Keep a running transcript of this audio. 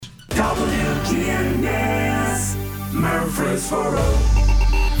GNS Murfreesboro.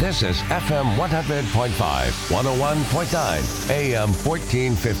 This is FM 100.5, 101.9, AM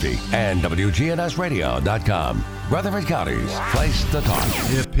 1450, and WGNSradio.com. Rutherford County's place to talk.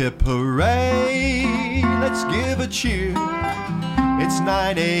 Hip, hip, hooray, let's give a cheer. It's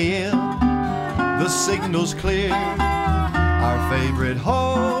 9 a.m., the signal's clear. Our favorite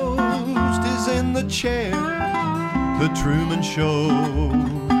host is in the chair. The Truman Show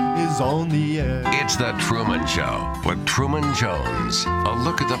is on the air. It's The Truman Show with Truman Jones. A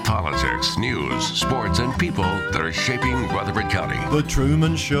look at the politics, news, sports, and people that are shaping Rutherford County. The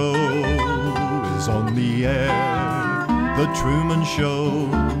Truman Show is on the air. The Truman Show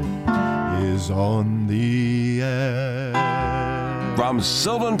is on the air. From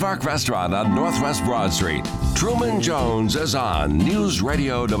Sylvan Park Restaurant on Northwest Broad Street, Truman Jones is on News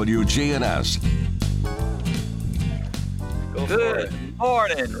Radio WGNS. Good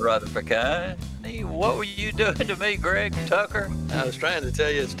morning, Rutherford County. What were you doing to me, Greg Tucker? I was trying to tell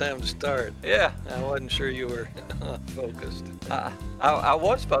you it's time to start. Yeah. I wasn't sure you were focused. I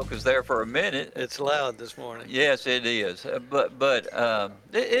was focused there for a minute. It's loud this morning. Yes, it is. But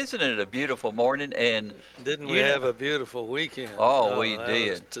isn't it a beautiful morning? And didn't we have a beautiful weekend? Oh, we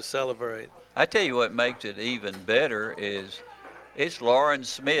did. To celebrate. I tell you what makes it even better is it's Lauren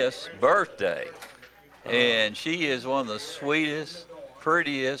Smith's birthday. And she is one of the sweetest,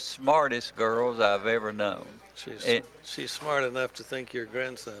 prettiest, smartest girls I've ever known. She's smart enough to think your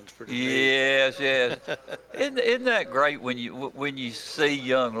grandson's pretty neat. Yes. Isn't that great when you see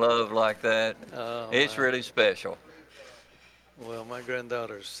young love like that? Oh, it's really special. Well, my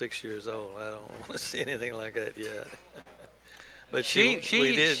granddaughter's 6 years old. I don't want to see anything like that yet. But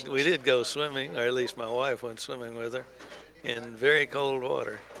we did go swimming, or at least my wife went swimming with her, in very cold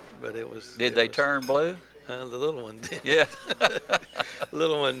water. But it was. Did they turn blue? The little one did. Yeah. The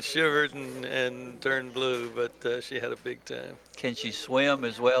little one shivered and turned blue, but she had a big time. Can she swim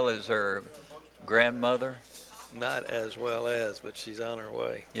as well as her grandmother? Not as well as, but she's on her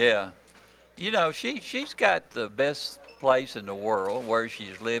way. Yeah. You know, she's got the best place in the world where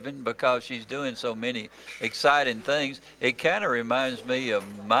she's living because she's doing so many exciting things. It kind of reminds me of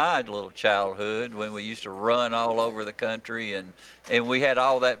my little childhood when we used to run all over the country and we had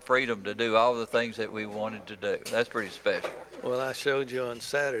all that freedom to do all the things that we wanted to do. That's pretty special. Well, I showed you on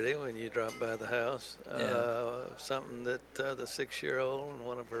Saturday when you dropped by the house something that the 6-year-old and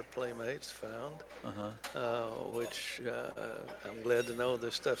one of her playmates found, which I'm glad to know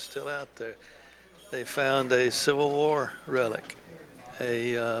there's stuff still out there. They found a Civil War relic,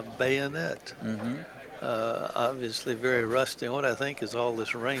 a bayonet, obviously very rusty. And what I think is all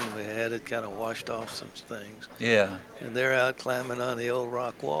this rain we had, it kind of washed off some things. Yeah. And they're out climbing on the old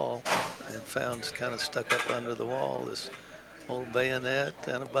rock wall and found kind of stuck up under the wall this old bayonet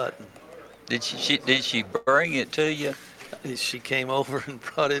and a button. Did she bring it to you? She came over and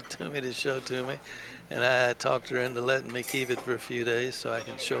brought it to me to show to me. And I talked her into letting me keep it for a few days so I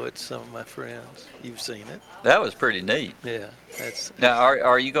can show it to some of my friends. You've seen it. That was pretty neat. Yeah. Now,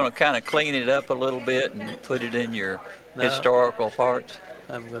 are you going to kind of clean it up a little bit and put it in your historical parts?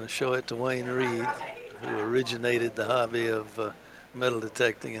 I'm going to show it to Wayne Reed, who originated the hobby of metal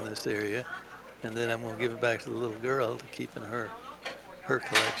detecting in this area. And then I'm going to give it back to the little girl to keep in her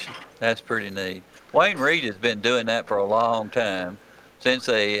collection. That's pretty neat. Wayne Reed has been doing that for a long time. Since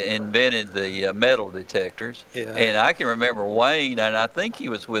they invented the metal detectors. Yeah. And I can remember Wayne, and I think he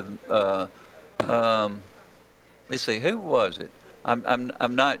was with, let's see, who was it?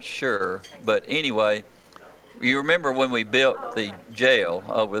 I'm not sure, but anyway, you remember when we built the jail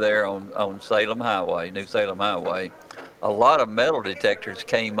over there on Salem Highway, New Salem Highway, a lot of metal detectors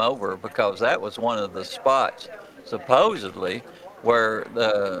came over because that was one of the spots, supposedly, where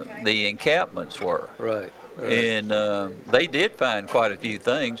the encampments were. Right. And they did find quite a few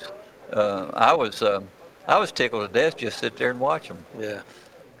things. I was tickled to death just sit there and watch them. Yeah.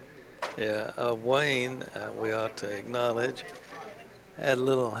 Wayne, we ought to acknowledge, had a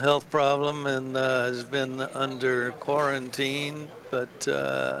little health problem and has been under quarantine. But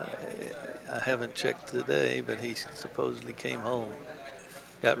I haven't checked today. But he supposedly came home,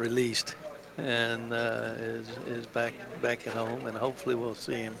 got released, and is back at home. And hopefully we'll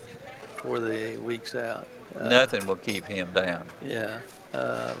see him before the week's out. Nothing will keep him down. Yeah.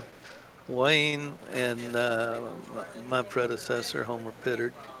 Wayne and my predecessor, Homer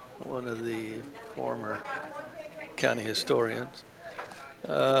Pittard, one of the former county historians,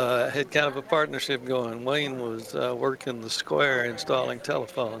 had kind of a partnership going. Wayne was working the square installing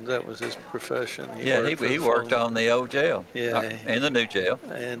telephones. That was his profession. He worked on the old jail. Yeah. And the new jail.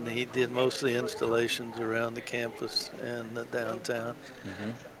 And he did most of the installations around the campus and the downtown.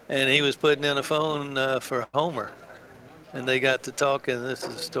 and he was putting in a phone for Homer. And they got to talking. This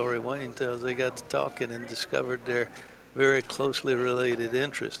is a story Wayne tells. They got to talking and discovered their very closely related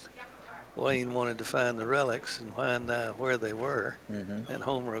interests. Wayne wanted to find the relics and find out where they were. Mm-hmm. And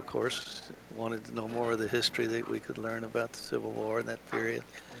Homer, of course, wanted to know more of the history that we could learn about the Civil War in that period.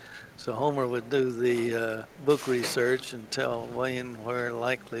 So Homer would do the book research and tell Wayne where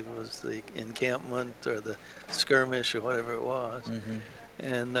likely was the encampment or the skirmish or whatever it was. Mm-hmm.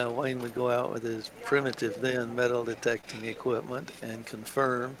 And Wayne would go out with his primitive then metal detecting equipment and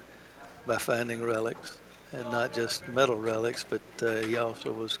confirm by finding relics, and not just metal relics, but he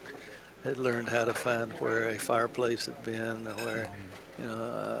also had learned how to find where a fireplace had been, or where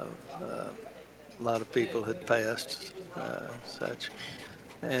a lot of people had passed, such.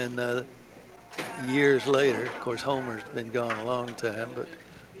 And years later, of course, Homer's been gone a long time, but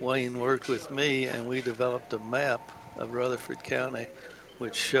Wayne worked with me, and we developed a map of Rutherford County,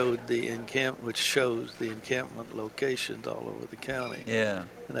 which shows the encampment locations all over the county. Yeah.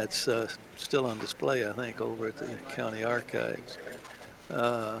 And that's still on display, I think, over at the county archives.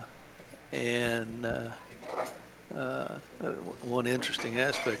 One interesting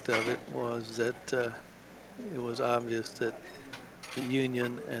aspect of it was that it was obvious that the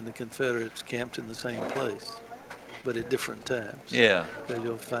Union and the Confederates camped in the same place, but at different times. Yeah. Because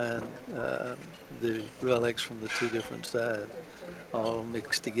you'll find the relics from the two different sides all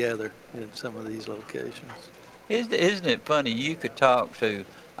mixed together in some of these locations. Isn't it funny? You could talk to.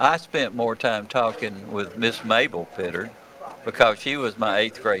 I spent more time talking with Miss Mabel Pittard because she was my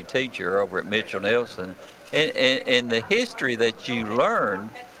 8th grade teacher over at Mitchell Nelson, and the history that you learned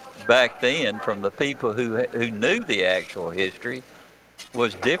back then from the people who knew the actual history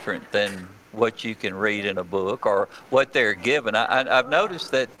was different than what you can read in a book or what they're given. I've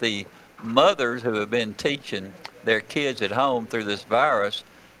noticed that the mothers who have been teaching their kids at home through this virus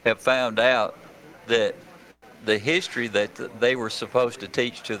have found out that the history that they were supposed to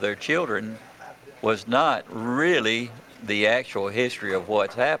teach to their children was not really the actual history of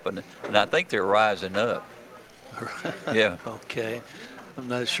what's happened, and I think they're rising up. Yeah. Okay. I'm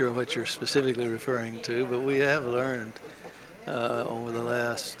not sure what you're specifically referring to, but we have learned over the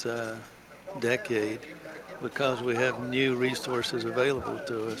last decade, because we have new resources available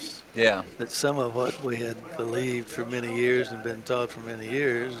to us. Yeah. That some of what we had believed for many years and been taught for many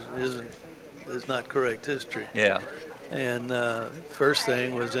years is not correct history. Yeah. And first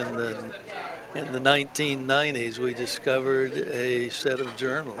thing was in the 1990s, we discovered a set of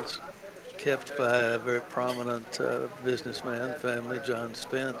journals kept by a very prominent businessman family, John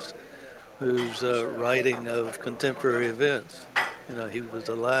Spence, whose writing of contemporary events. He was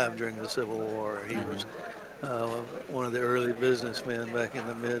alive during the Civil War. He was one of the early businessmen back in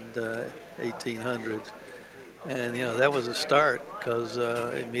the mid-1800s. And, that was a start, because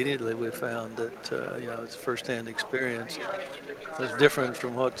immediately we found that, it's firsthand experience was different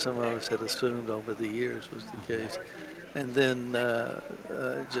from what some of us had assumed over the years was the case. And then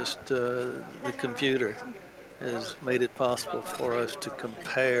just the computer has made it possible for us to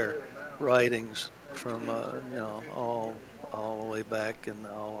compare writings from, all the way back and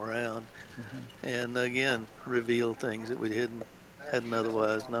all around, and again reveal things that we hadn't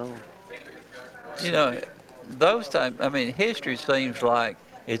otherwise known. Those times, history seems like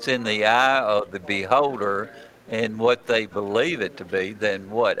it's in the eye of the beholder and what they believe it to be than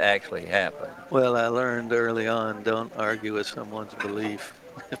what actually happened. Well, I learned early on, don't argue with someone's belief.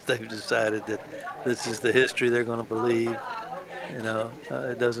 If they've decided that this is the history they're going to believe,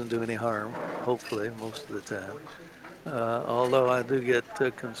 it doesn't do any harm, hopefully, most of the time. Although I do get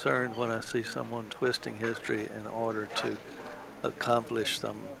concerned when I see someone twisting history in order to accomplish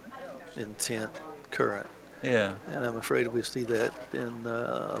some intent current. Yeah. And I'm afraid we see that in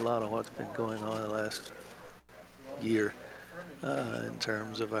a lot of what's been going on the last year in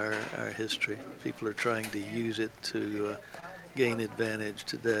terms of our history. People are trying to use it to gain advantage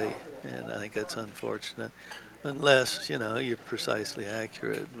today, and I think that's unfortunate. Unless, you're precisely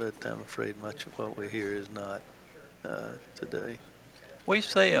accurate, but I'm afraid much of what we hear is not today. We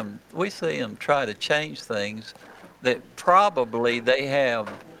see them try to change things that probably they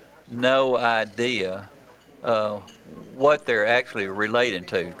have no idea what they're actually relating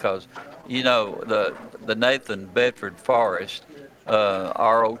to, because the Nathan Bedford Forrest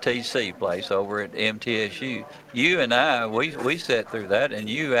ROTC place over at MTSU, you and I, we sat through that, and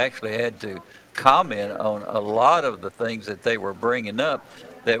you actually had to comment on a lot of the things that they were bringing up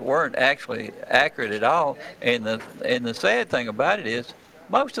that weren't actually accurate at all. And the sad thing about it is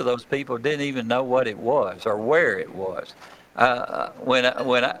most of those people didn't even know what it was or where it was. When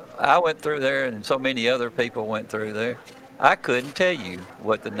I went through there, and so many other people went through there, I couldn't tell you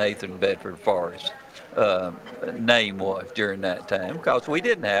what the Nathan Bedford Forrest name was during that time because we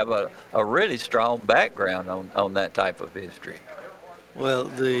didn't have a really strong background on that type of history. Well,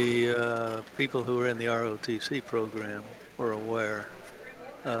 the people who were in the ROTC program were aware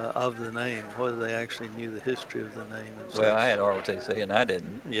of the name, whether they actually knew the history of the name. And Well, I had ROTC and I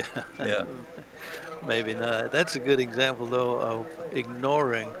didn't. Yeah. Yeah. Maybe not. That's a good example, though, of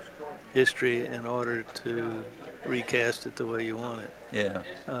ignoring history in order to recast it the way you want it. Yeah.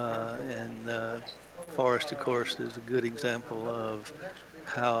 And Forrest, of course, is a good example of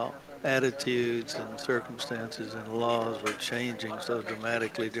how attitudes and circumstances and laws were changing so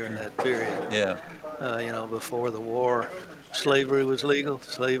dramatically during that period. Yeah. Before the war, slavery was legal.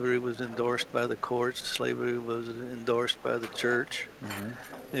 Slavery was endorsed by the courts. Slavery was endorsed by the church. Mm-hmm.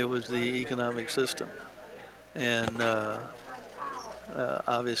 It was the economic system. And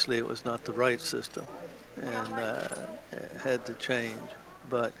obviously it was not the right system and it had to change.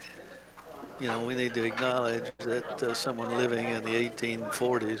 But, we need to acknowledge that someone living in the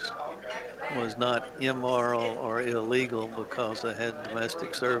 1840s was not immoral or illegal because they had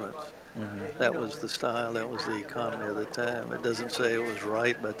domestic servants. Mm-hmm. That was the style, that was the economy of the time. It doesn't say it was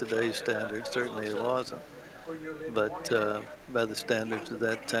right by today's standards, certainly it wasn't. But by the standards of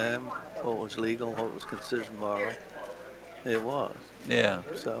that time, what was legal, what was considered moral, it was. Yeah.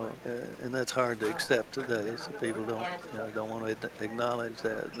 So, and that's hard to accept today. So people don't want to acknowledge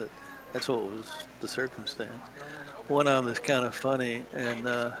that that's what was the circumstance. One of them is kind of funny, and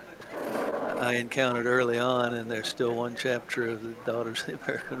I encountered early on, and there's still one chapter of the Daughters of the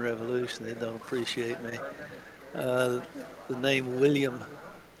American Revolution. They don't appreciate me. The name William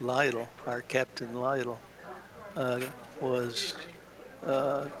Lytle, our Captain Lytle, was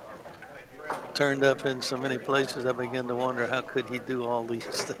turned up in so many places. I began to wonder how could he do all these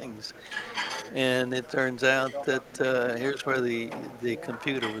things. And it turns out that here's where the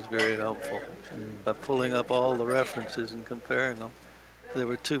computer was very helpful. By pulling up all the references and comparing them, there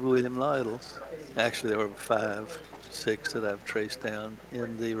were 2 William Lytles. Actually, there were 5, 6 that I've traced down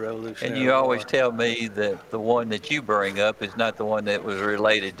in the Revolutionary And you always War. tell me that the one that you bring up is not the one that was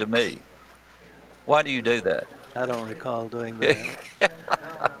related to me. Why do you do that? I don't recall doing that.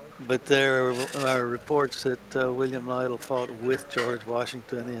 But there are reports that William Lytle fought with George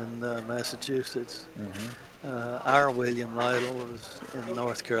Washington in Massachusetts. Mm-hmm. Our William Lytle was in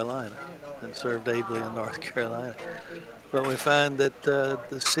North Carolina and served ably in North Carolina. But we find that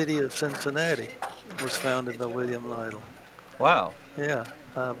the city of Cincinnati was founded by William Lytle. Wow. Yeah,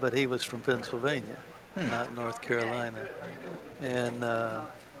 but he was from Pennsylvania, not North Carolina. And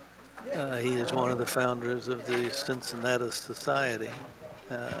he is one of the founders of the Cincinnati Society.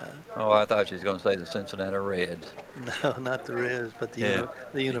 I thought you was going to say the Cincinnati Reds. No, not the Reds, but the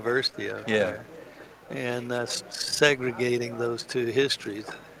University of there. And segregating those two histories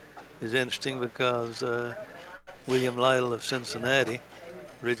is interesting because William Lytle of Cincinnati,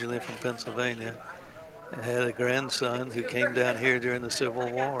 originally from Pennsylvania, had a grandson who came down here during the Civil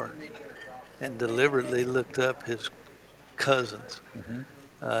War and deliberately looked up his cousins. Mm-hmm.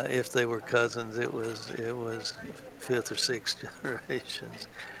 If they were cousins, it was 5th or 6th generations,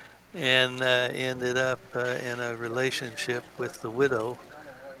 and ended up in a relationship with the widow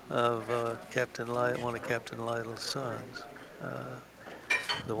of one of Captain Lytle's sons,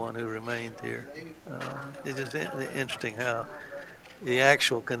 the one who remained here. It is interesting how the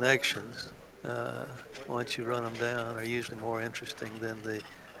actual connections, once you run them down, are usually more interesting than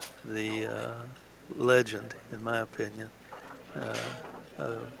the legend, in my opinion.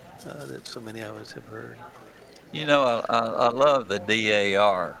 That so many of us have heard. I love the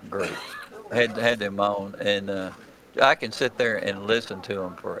DAR group. Had them on, and I can sit there and listen to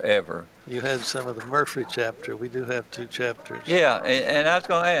them forever. You had some of the Murphy chapter. We do have 2 chapters. Yeah, and I was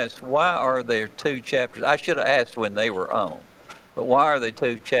going to ask, why are there 2 chapters? I should have asked when they were on, but why are there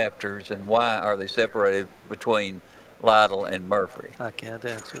 2 chapters, and why are they separated between Lytle and Murphy? I can't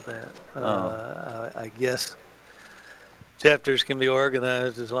answer that. I guess chapters can be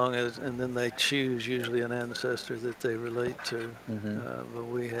organized and then they choose usually an ancestor that they relate to. Mm-hmm. But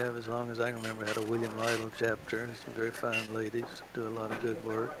we have, as long as I can remember, had a William Lytle chapter. Some very fine ladies do a lot of good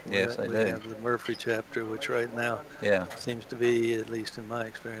work. Yes, they do. We have the Murphy chapter, which right now seems to be, at least in my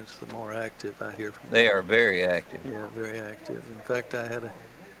experience, the more active I hear from. They are very active. Yeah, very active. In fact, I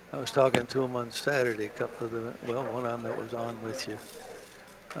was talking to them on Saturday, one of them that was on with you.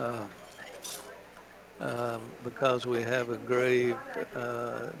 Because we have a grave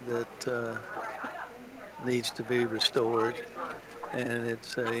that needs to be restored, and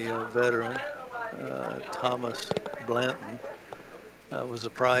it's a veteran, Thomas Blanton, was a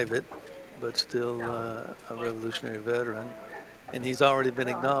private, but still a Revolutionary veteran. And he's already been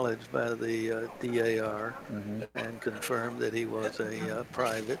acknowledged by the DAR and confirmed that he was a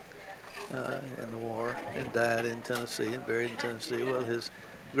private in the war and died in Tennessee and buried in Tennessee. Well, his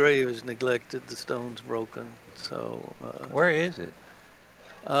grave is neglected, the stone's broken. So Where is it?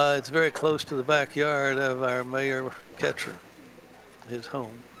 it's very close to the backyard of our Mayor Ketcher, his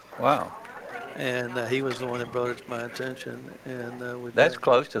home. Wow. And he was the one that brought it to my attention. And That's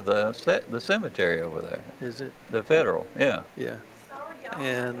close to the cemetery over there. Is it? The federal, yeah. Yeah.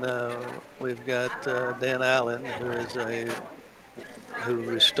 And we've got Dan Allen, who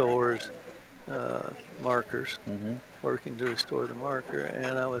restores markers, working to restore the marker.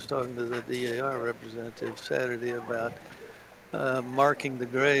 And I was talking to the DAR representative Saturday about marking the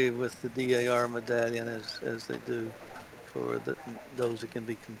grave with the DAR medallion as they do for those that can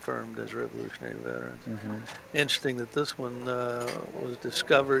be confirmed as Revolutionary veterans. Interesting that this one was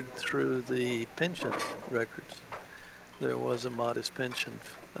discovered through the pension records. There was a modest pension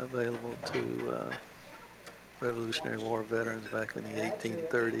available to Revolutionary War veterans back in the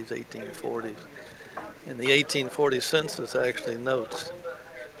 1830s, 1840s. And the 1840 census actually notes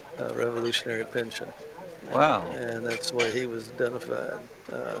Revolutionary pension. Wow. And that's the way he was identified.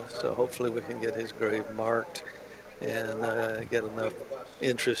 So hopefully we can get his grave marked and get enough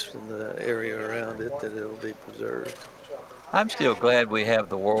interest in the area around it that it'll be preserved. I'm still glad we have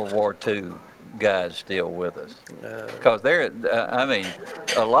the World War II guys still with us. Because they're, I mean,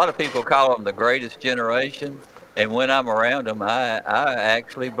 a lot of people call them the greatest generation. And when I'm around them, I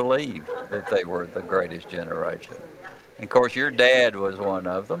actually believe that they were the greatest generation. And of course, your dad was one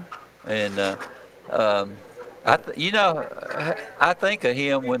of them. And, I think of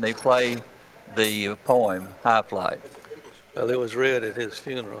him when they play the poem, High Flight. Well, it was read at his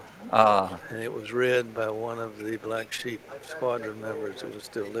funeral. And it was read by one of the Black Sheep Squadron members who was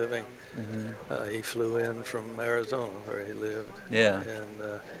still living. He flew in from Arizona, where he lived. Yeah.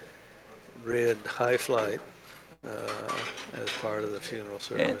 And read High Flight as part of the funeral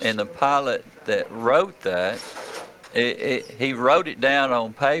service. And the pilot that wrote that, he wrote it down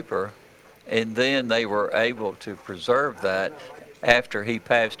on paper, and then they were able to preserve that after he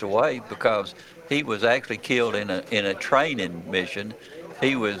passed away, because he was actually killed in a training mission.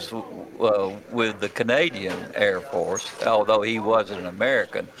 He was with the Canadian Air Force, although he wasn't an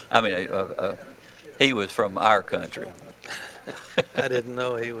American. I mean, he was from our country. I didn't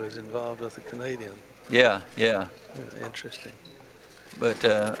know he was involved with the Canadian. Yeah, yeah. Interesting. But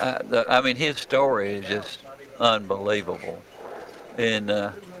I mean, his story is just unbelievable, and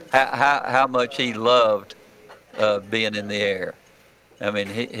how much he loved being in the air. I mean,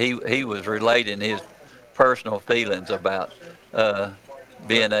 he was relating his personal feelings about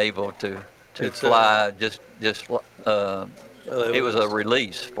being able to fly. It was a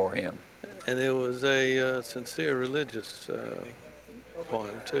release for him. And it was a sincere religious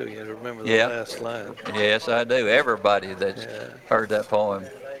poem too. You remember the last line? Yes, I do. Everybody that's heard that poem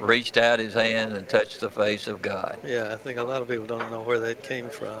reached out his hand and touched the face of God. Yeah, I think a lot of people don't know where that came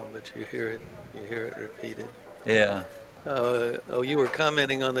from, but you hear it repeated. Yeah. You were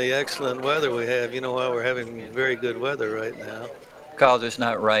commenting on the excellent weather we have. You know why we're having very good weather right now? Because it's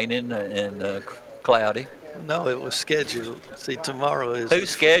not raining and cloudy. No, it was scheduled. See, tomorrow is... Who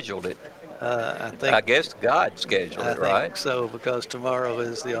scheduled it? I guess God scheduled it, right? I think so, because tomorrow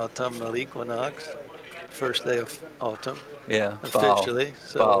is the autumnal equinox, first day of autumn. Yeah, officially.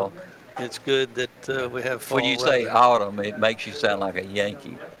 Fall. It's good that we have fall When you weather. say autumn, it makes you sound like a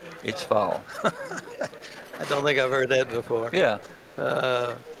Yankee. It's fall. I don't think I've heard that before. Yeah.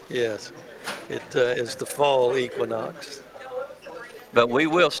 Yes, it is the fall equinox. But we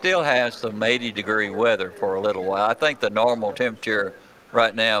will still have some 80-degree weather for a little while. I think the normal temperature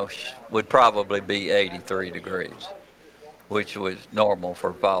right now would probably be 83 degrees, which was normal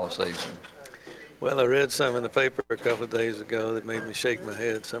for fall season. Well, I read some in the paper a couple of days ago that made me shake my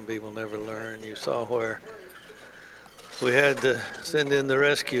head. Some people never learn. You saw where we had to send in the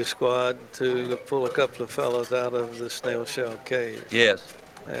rescue squad to pull a couple of fellows out of the snail shell cave. Yes.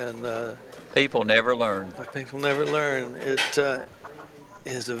 And people never learn. People never learn. It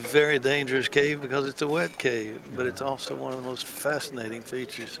is a very dangerous cave because it's a wet cave, but it's also one of the most fascinating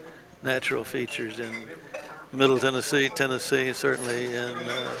features, natural features in Middle Tennessee, certainly in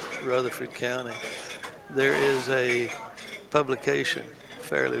Rutherford County. There is a publication,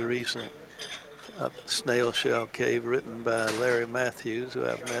 fairly recent, Snail Shell Cave, written by Larry Matthews, who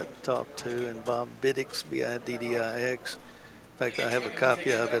I've met and talked to, and Bob Biddix, Biddix. In fact, I have a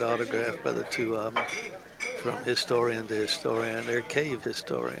copy of it autographed by the two of them. from historian to historian. They're cave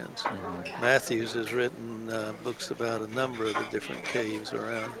historians. Matthews has written books about a number of the different caves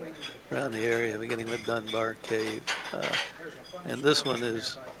around the area, beginning with Dunbar Cave. And this one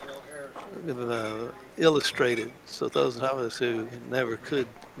is illustrated, so those of us who never could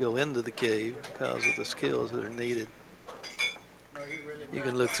go into the cave because of the skills that are needed, you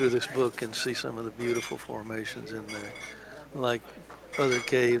can look through this book and see some of the beautiful formations in there. Like other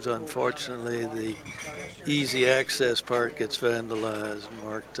caves, unfortunately, the easy access part gets vandalized and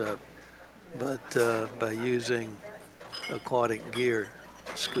marked up. But by using aquatic gear,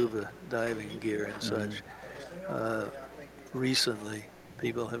 scuba diving gear and such, recently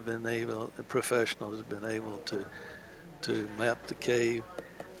people have been able, professionals have been able to map the cave.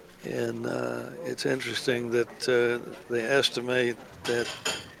 And it's interesting that they estimate that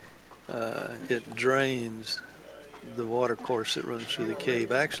it drains, the water course that runs through the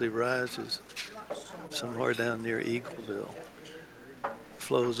cave actually rises somewhere down near Eagleville,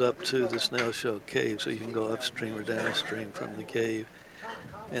 flows up to the Snail Shell Cave, so you can go upstream or downstream from the cave,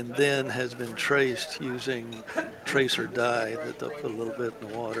 and then has been traced using tracer dye that they'll put a little bit in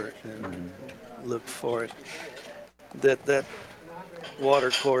the water and look for it. That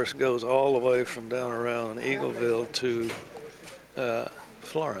water course goes all the way from down around Eagleville to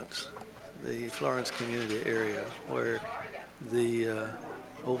Florence, the Florence community area, where the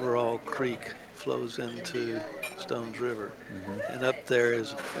overall creek flows into Stones River. And up there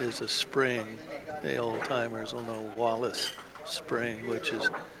is a spring. The old timers will know Wallace Spring, which is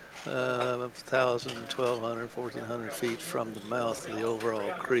 1,000, 1,200, 1,400 feet from the mouth of the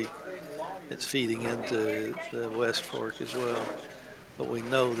overall creek. It's feeding into the West Fork as well. But we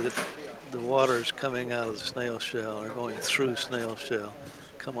know that the waters coming out of the Snail Shell or going through Snail Shell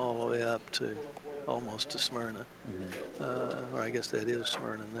come all the way up to almost to Smyrna, or I guess that is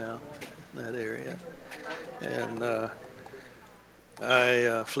Smyrna now, that area. And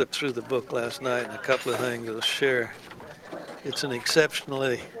I flipped through the book last night, and a couple of things I'll share. It's an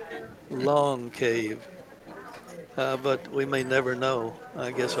exceptionally long cave, but we may never know.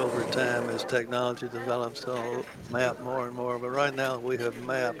 I guess over time, as technology develops, they'll map more and more. But right now, we have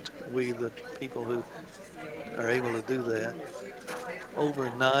mapped, we the people who are able to do that, over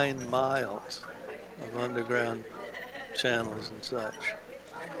 9 miles of underground channels and such.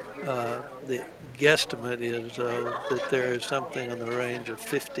 The guesstimate is, though, that there is something in the range of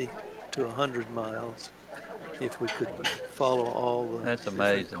 50 to 100 miles if we could follow all the That's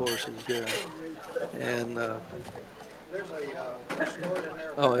amazing. courses. Yeah. And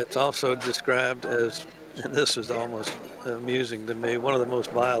it's also described as, and this is almost amusing to me, one of the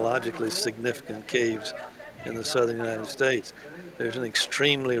most biologically significant caves in the southern United States. There's an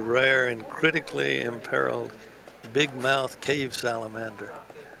extremely rare and critically imperiled big mouth cave salamander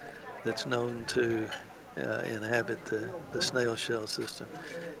that's known to inhabit the snail shell system.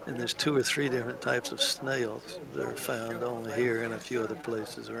 And there's 2 or 3 different types of snails that are found only here and a few other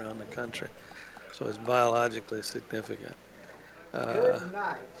places around the country. So it's biologically significant.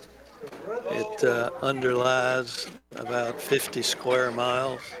 It underlies about 50 square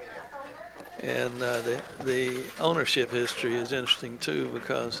miles. And the ownership history is interesting too,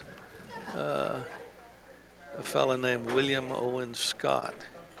 because a fellow named William Owen Scott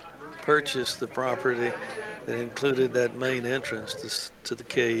purchased the property that included that main entrance to the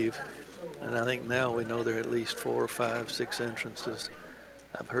cave. And I think now we know there are at least 4 or 5, 6 entrances.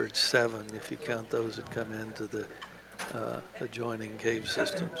 I've heard 7 if you count those that come into the adjoining cave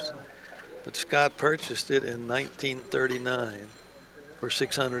systems. But Scott purchased it in 1939 for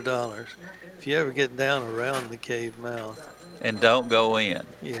 $600. If you ever get down around the cave mouth, And don't go in.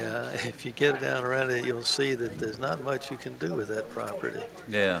 yeah, if you get down around it, you'll see that there's not much you can do with that property.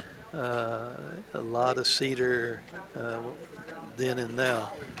 Yeah. A lot of cedar then and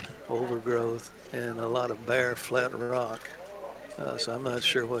now, overgrowth, and a lot of bare flat rock. So I'm not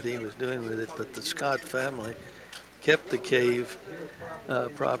sure what he was doing with it, but the Scott family kept the cave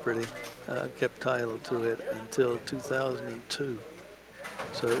property, kept title to it until 2002.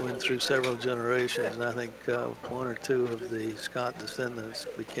 So it went through several generations, and I think 1 or 2 of the Scott descendants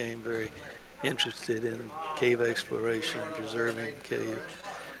became very interested in cave exploration, preserving the cave.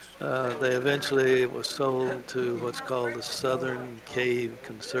 They eventually was sold to what's called the Southern Cave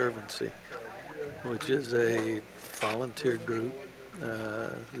Conservancy, which is a volunteer group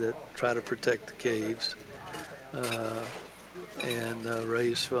that try to protect the caves and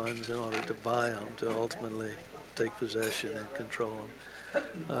raise funds in order to buy them, to ultimately take possession and control them.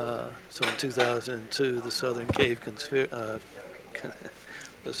 So in 2002, the Southern Cave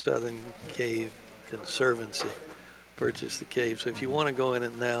Conservancy purchased the cave. So if you want to go in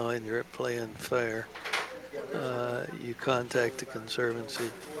it now and you're playing fair, you contact the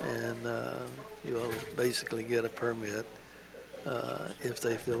Conservancy, and you'll basically get a permit if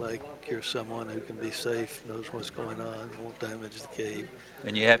they feel like you're someone who can be safe, knows what's going on, won't damage the cave.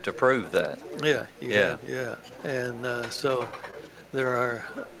 And you have to prove that. Yeah, Yeah. yeah. And so there are,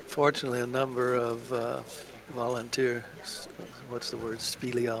 fortunately, a number of volunteer,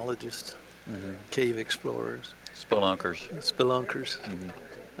 speleologists, cave explorers, Spelunkers.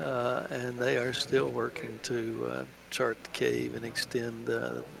 and they are still working to chart the cave and extend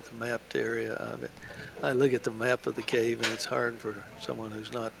the mapped area of it. I look at the map of the cave, and it's hard for someone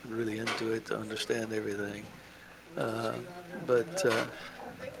who's not really into it to understand everything. But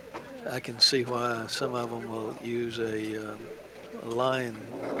I can see why some of them will use a line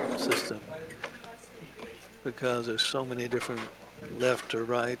system, because there's so many different left or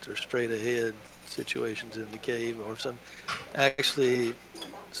right or straight ahead situations in the cave. Or some, actually,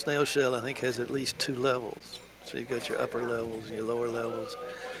 snail shell I think has at least 2 levels. So you've got your upper levels and your lower levels.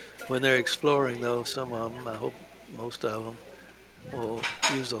 When they're exploring, though, some of them, I hope most of them, will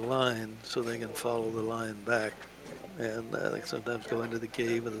use a line so they can follow the line back. And they sometimes go into the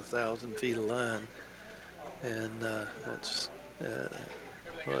cave with 1,000 feet of line. And that's,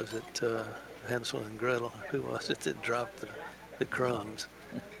 was it Hansel and Gretel? Who was it that dropped the crumbs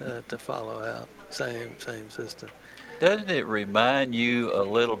to follow out? Same system. Doesn't it remind you a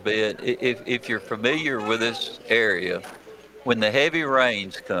little bit, if you're familiar with this area, when the heavy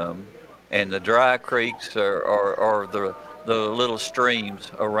rains come and the dry creeks or the little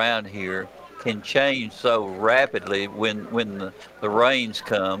streams around here can change so rapidly when the rains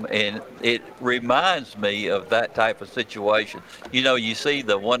come, and it reminds me of that type of situation. You know, you see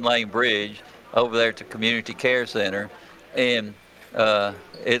the one-lane bridge over there to Community Care Center, and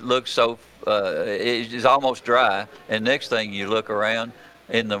it looks so it's almost dry, and next thing you look around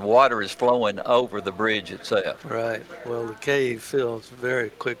and the water is flowing over the bridge itself. Right. Well, the cave fills very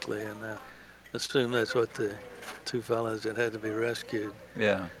quickly, and I assume that's what the 2 fellows that had to be rescued.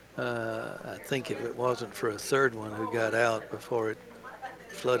 Yeah. I think if it wasn't for a third one who got out before it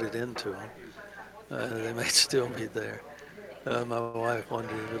flooded into them, they may still be there. My wife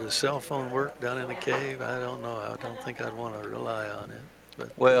wondered, would a cell phone work down in the cave? I don't know. I don't think I'd want to rely on it.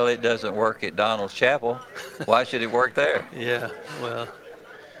 But Well, it doesn't work at Donald's Chapel. Why should it work there? yeah, well,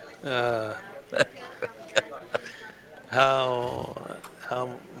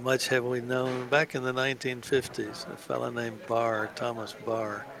 how much have we known? Back in the 1950s, a fellow named Thomas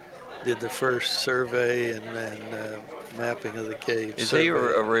Barr, did the first survey and mapping of the cave. Is he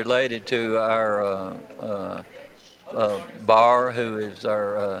related to our Barr, who is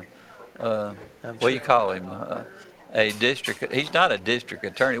our, what do you call him? A district, he's not a district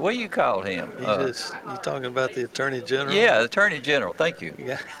attorney. What do you call him? You're talking about the Attorney General? Yeah, the Attorney General. Thank you.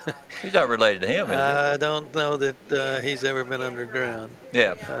 Yeah. He's not related to him, is he? I don't know that he's ever been underground.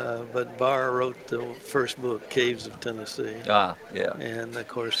 Yeah. But Barr wrote the first book, Caves of Tennessee. Ah, yeah. And, of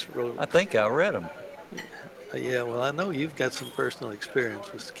course, wrote... I think I read him. Yeah, well, I know you've got some personal experience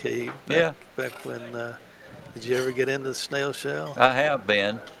with the cave. Back when... did you ever get into the snail shell? I have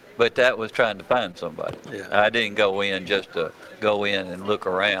been, but that was trying to find somebody. Yeah. I didn't go in just to go in and look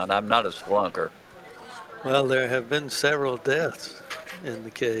around. I'm not a spelunker. Well, there have been several deaths in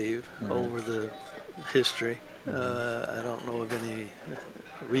the cave over the history. I don't know of any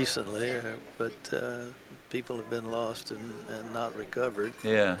recently, but people have been lost and not recovered.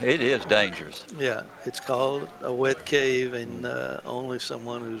 Yeah, it is dangerous. Yeah, it's called a wet cave, and only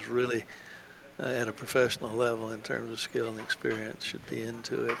someone who's really at a professional level in terms of skill and experience should be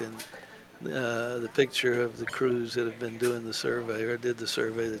into it. And the picture of the crews that have been doing the survey or did the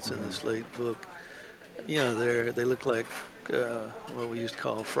survey that's in this late book, you know, they look like what we used to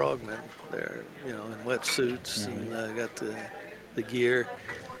call frogmen. They're, you know, in wetsuits and got the gear.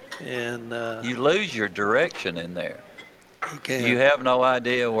 And You lose your direction in there. you can't. You have no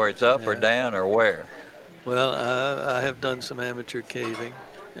idea where it's up or down or where. Well, I have done some amateur caving,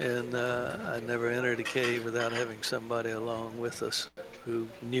 and I never entered a cave without having somebody along with us who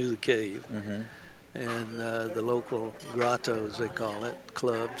knew the cave. And the local grottos, they call it,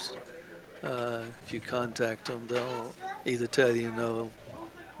 clubs, if you contact them, they'll either tell you, no,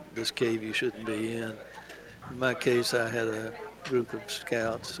 this cave you shouldn't be in. In my case, I had a group of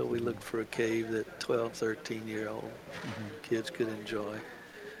scouts, so we looked for a cave that 12, 13-year-old kids could enjoy.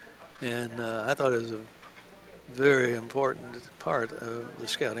 And I thought it was a very important part of the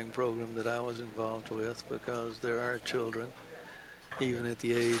scouting program that I was involved with, because there are children, even at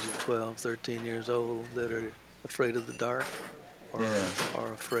the age of 12, 13 years old, that are afraid of the dark or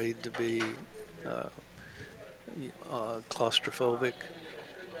are afraid to be claustrophobic.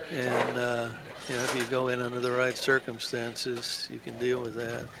 And if you go in under the right circumstances, you can deal with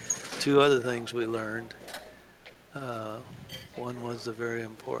that. Two other things we learned. One was the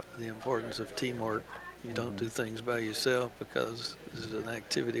importance of teamwork. You don't do things by yourself because this is an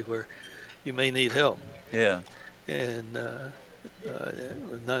activity where you may need help. Yeah. And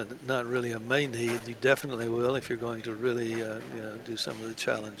not really a may need. You definitely will if you're going to really do some of the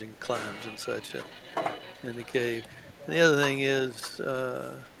challenging climbs and such in the cave. And the other thing is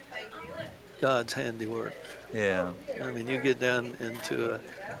God's handiwork. Yeah. I mean, you get down into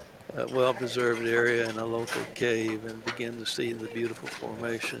a well-preserved area in a local cave and begin to see the beautiful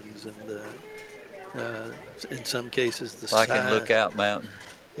formations and in some cases the size. Like in Lookout Mountain.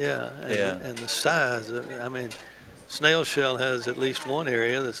 Yeah, and the size. I mean, Snail Shell has at least one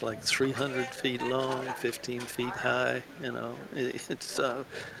area that's like 300 feet long, 15 feet high. It's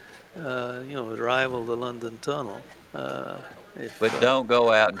would rival the London Tunnel. But don't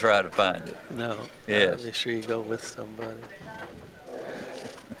go out and try to find it. No. Yes. Make sure you go with somebody.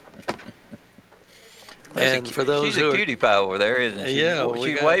 For those she's a cutie pie over there, isn't she? Yeah. Well,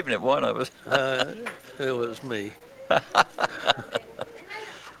 she's waving at one of us. It was me.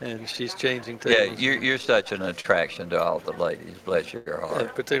 And she's changing tables. Yeah, you're such an attraction to all the ladies. Bless your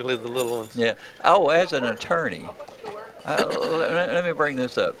heart. Particularly the little ones. Yeah. Oh, as an attorney, let me bring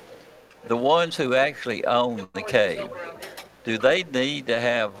this up. The ones who actually own the cave, do they need to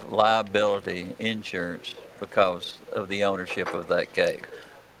have liability insurance because of the ownership of that cave?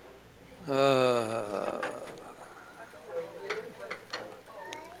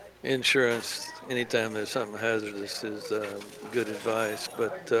 Insurance, anytime there's something hazardous, is good advice.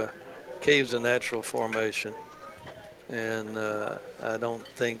 But cave's a natural formation, and I don't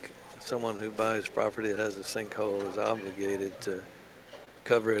think someone who buys property that has a sinkhole is obligated to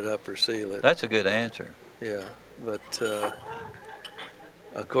cover it up or seal it. That's a good answer. Yeah, but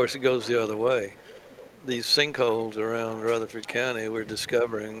of course it goes the other way. These sinkholes around Rutherford County we're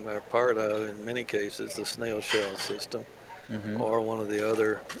discovering are part of, in many cases, the Snail Shell system. Mm-hmm. Or one of the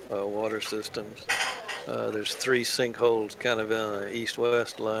other water systems. There's 3 sinkholes kind of in an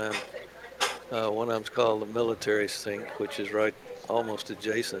east-west line. One of them's called the Military Sink, which is right almost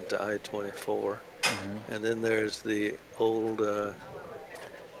adjacent to I-24. Mm-hmm. And then there's the old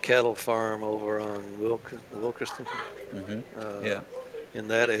cattle farm over on Wilkerston. Mm-hmm. In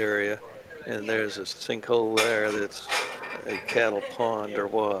that area. And there's a sinkhole there that's a cattle pond, or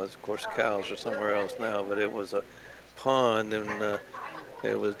was. Of course, cows are somewhere else now, but it was a pond, and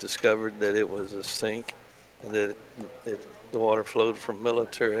it was discovered that it was a sink, and that the water flowed from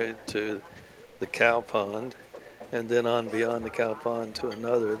Military to the cow pond, and then on beyond the cow pond to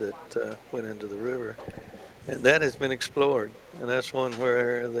another that went into the river. And that has been explored, and that's one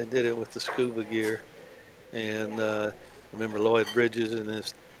where they did it with the scuba gear. And remember Lloyd Bridges and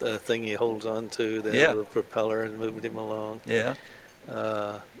this thing he holds on to, the little propeller, and moved him along. Yeah.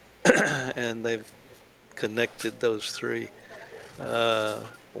 And they've connected those 3,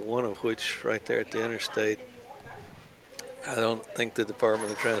 one of which right there at the interstate. I don't think the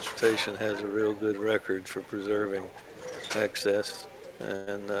Department of Transportation has a real good record for preserving access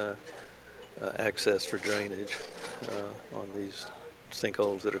and access for drainage on these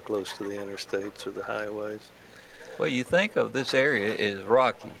sinkholes that are close to the interstates or the highways. Well, you think of this area is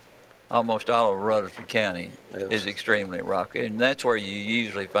rocky. Almost all of Rutherford County is extremely rocky, and that's where you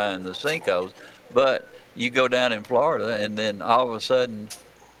usually find the sinkholes. But you go down in Florida, and then all of a sudden,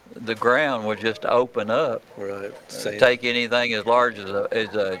 the ground will just open up. Right. Take anything as large as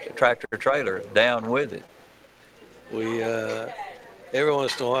a tractor trailer down with it. We every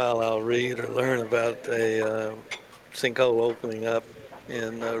once in a while I'll read or learn about a sinkhole opening up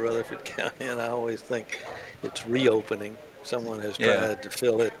in Rutherford County, and I always think it's reopening. Someone has tried to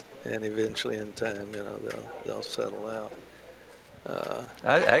fill it, and eventually in time, they'll settle out.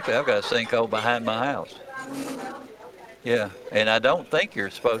 I've got a sinkhole behind my house. Yeah, and I don't think you're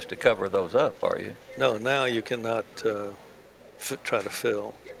supposed to cover those up, are you? No, now you cannot try to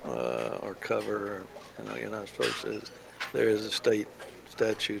fill or cover. You're not supposed to. There is a state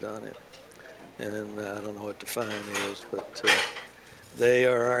statute on it, and I don't know what the fine is, but they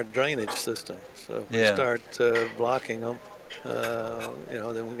are our drainage system. So if we start blocking them,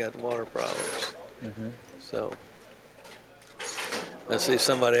 then we got water problems. Mm-hmm. So I see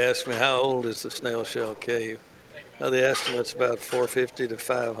somebody asked me, how old is the Snail Shell Cave? Well, the estimate's about 450 to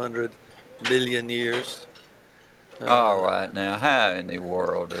 500 million years. All right, now how in the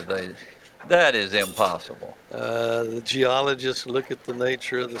world are they? That is impossible. The geologists look at the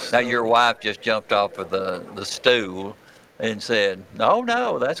nature of the Now stone. your wife just jumped off of the stool and said,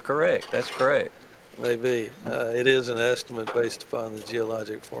 no, that's correct. That's correct. Maybe. It is an estimate based upon the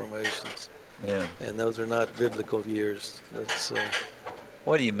geologic formations, Yeah. and those are not biblical years. That's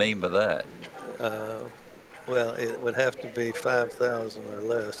What do you mean by that? well, it would have to be 5,000 or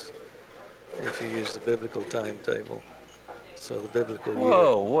less if you use the biblical timetable. So the biblical year.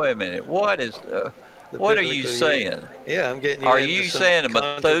 Whoa, wait a minute. What is? The What are you biblical saying? year. Yeah, I'm getting you Are into you some saying that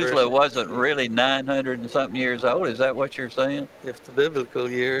Methuselah controversy. wasn't really 900 and something years old? Is that what you're saying? If the biblical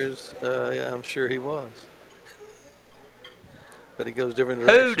years, yeah, I'm sure he was. But he goes different Who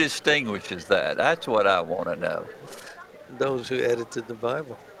directions. distinguishes that? That's what I want to know. Those who edited the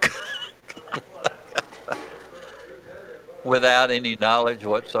Bible. Without any knowledge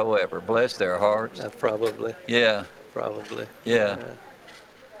whatsoever. Bless their hearts. Probably. Yeah, Yeah.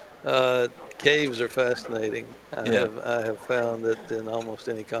 yeah. Caves are fascinating. Yeah. I have found that in almost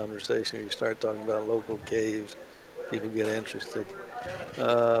any conversation, you start talking about local caves, people get interested.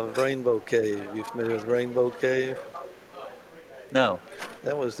 Rainbow Cave. You familiar with Rainbow Cave? No.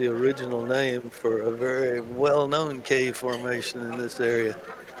 That was the original name for a very well-known cave formation in this area.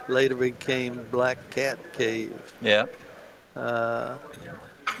 Later became Black Cat Cave. Yeah.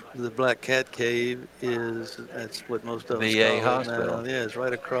 The Black Cat Cave that's what most of us VA call it hospital. now. Yeah, it's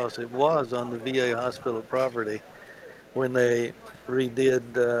right across. It was on the VA hospital property when they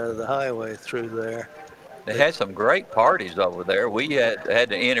redid the highway through there. They had some great parties over there. We had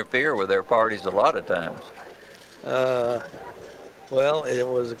to interfere with their parties a lot of times. Well, it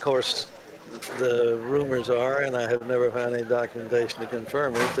was, of course, the rumors are, and I have never found any documentation to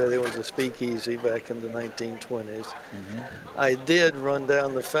confirm it, that it was a speakeasy back in the 1920s. I did run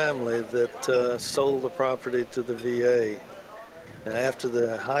down the family that sold the property to the VA. And after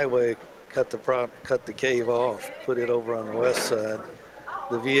the highway cut the cave off, put it over on the west side,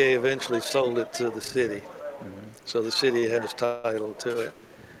 the VA eventually sold it to the city. So the city has title to it,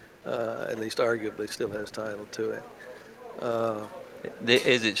 at least arguably still has title to it.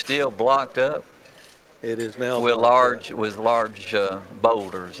 Is it still blocked up It is now with blocked up. large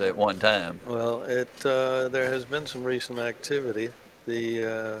boulders at one time? Well, there has been some recent activity.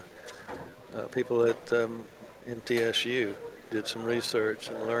 The people at MTSU did some research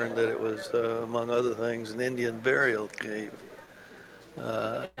and learned that it was, among other things, an Indian burial cave,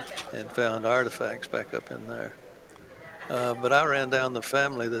 and found artifacts back up in there. But I ran down the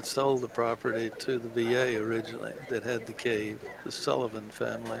family that sold the property to the VA originally, that had the cave, the Sullivan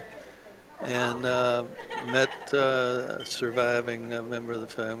family, and met a surviving member of the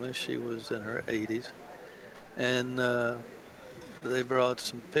family. She was in her 80s, and they brought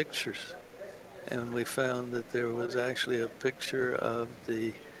some pictures, and we found that there was actually a picture of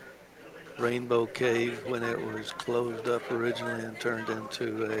the Rainbow Cave when it was closed up originally and turned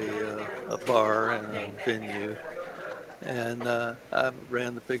into a bar and a venue. And I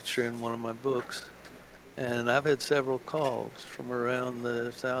ran the picture in one of my books. And I've had several calls from around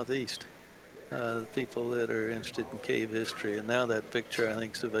the southeast, people that are interested in cave history. And now that picture, I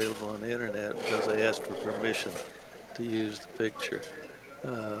think, is available on the internet because they asked for permission to use the picture.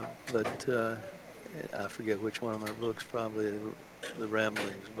 But I forget which one of my books, probably the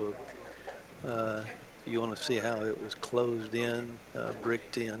Ramblings book. You want to see how it was closed in,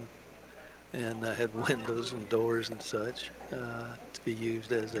 bricked in, and had windows and doors and such, to be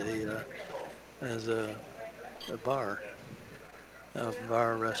used as a bar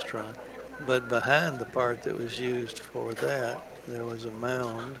restaurant. But behind the part that was used for that, there was a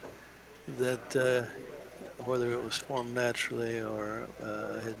mound that, whether it was formed naturally or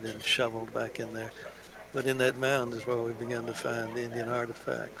had been shoveled back in there, but in that mound is where we began to find Indian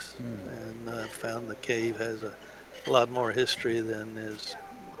artifacts, and found the cave has a lot more history than is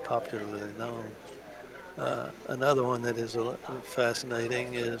popularly known. Another one that is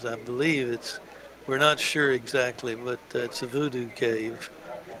fascinating is, I believe we're not sure exactly, but it's a Voodoo Cave,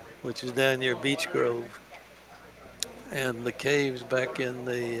 which is down near Beech Grove. And the caves back in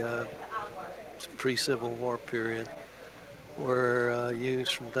the pre-Civil War period were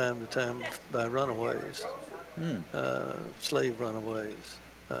used from time to time by runaways, slave runaways,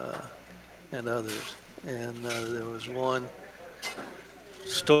 and others. And there was one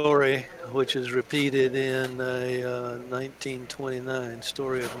story which is repeated in a 1929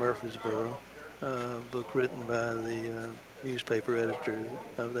 Story of Murfreesboro, book written by the newspaper editor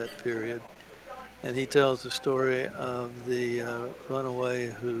of that period. And he tells the story of the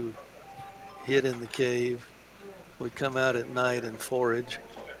runaway who hid in the cave, would come out at night and forage,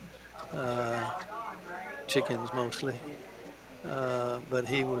 chickens mostly. But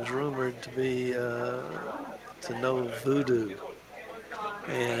he was rumored to know voodoo.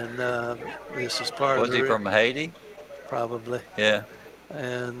 And this is part of Was he from Haiti? Probably. Yeah.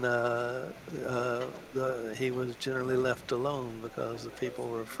 And he was generally left alone because the people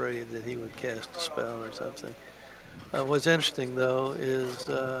were afraid that he would cast a spell or something. What's interesting, though, is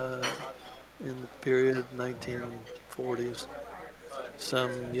in the period 1940s,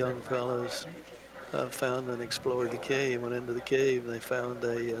 some young fellows found and explored the cave, went into the cave. They found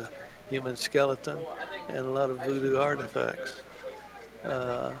a human skeleton and a lot of voodoo artifacts.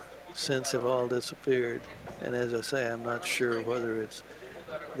 Since have all disappeared. And as I say, I'm not sure whether it's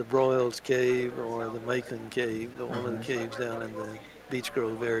the Broyles Cave or the Macon Cave, but one of the caves down in the Beech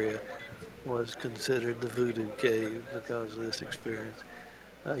Grove area was considered the voodoo cave because of this experience.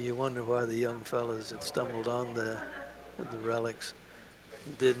 You wonder why the young fellas that stumbled on the relics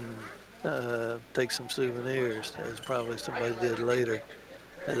didn't take some souvenirs, as probably somebody did later.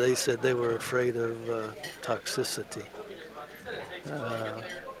 And they said they were afraid of toxicity.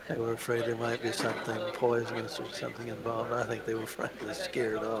 They were afraid there might be something poisonous or something involved. I think they were frankly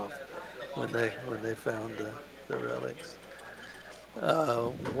scared off when they found the relics.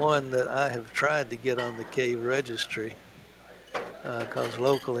 One that I have tried to get on the cave registry, because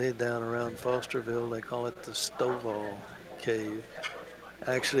locally down around Fosterville they call it the Stovall Cave.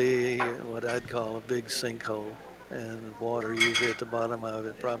 Actually, what I'd call a big sinkhole, and water usually at the bottom of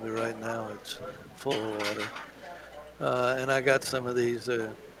it. Probably right now it's full of water. And I got some of these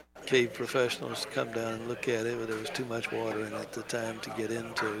cave professionals to come down and look at it, but there was too much water in it at the time to get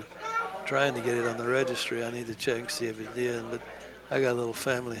into. Trying to get it on the registry, I need to check and see if it did, but I got a little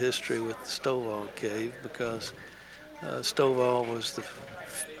family history with the Stovall Cave because Stovall was the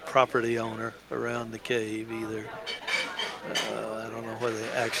property owner around the cave. Either I don't know whether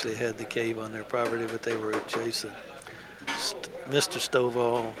they actually had the cave on their property, but they were adjacent. Mr.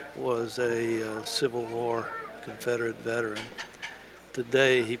 Stovall was a Civil War Confederate veteran.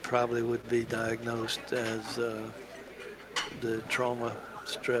 Today, he probably would be diagnosed as the trauma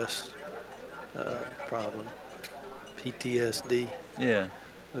stress problem, PTSD. Yeah.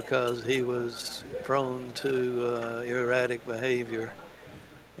 Because he was prone to erratic behavior,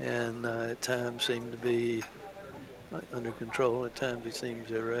 and at times seemed to be under control. At times he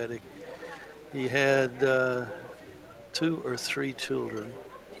seems erratic. He had 2 or 3 children,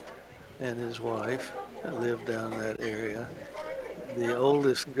 and his wife lived down that area. The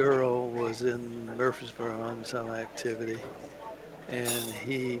oldest girl was in Murfreesboro on some activity, and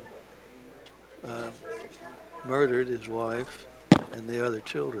he murdered his wife and the other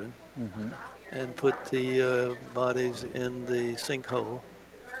children, and put the bodies in the sinkhole,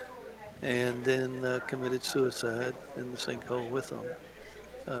 and then committed suicide in the sinkhole with them.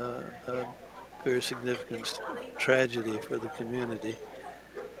 A very significant tragedy for the community.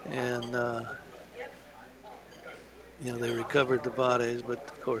 And they recovered the bodies, but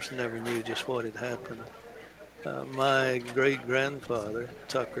of course never knew just what had happened. My great-grandfather,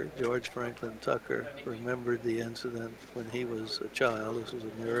 Tucker, George Franklin Tucker, remembered the incident when he was a child. This was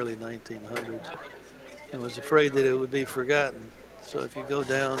in the early 1900s, and was afraid that it would be forgotten. So if you go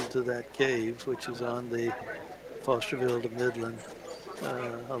down to that cave, which is on the Fosterville to Midland,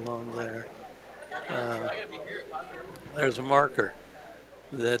 along there, there's a marker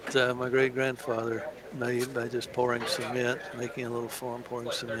that my great-grandfather made by just pouring cement, making a little form, pouring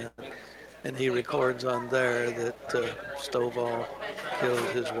cement. And he records on there that Stovall killed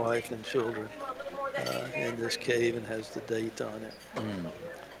his wife and children in this cave and has the date on it.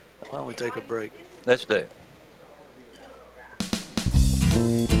 Why don't we take a break? Let's do it.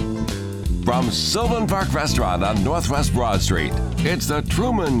 From Sylvan Park Restaurant on Northwest Broad Street, it's The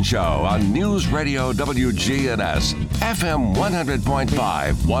Truman Show on News Radio WGNS, FM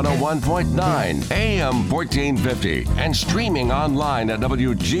 100.5, 101.9, AM 1450, and streaming online at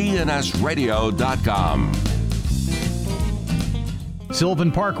WGNSradio.com.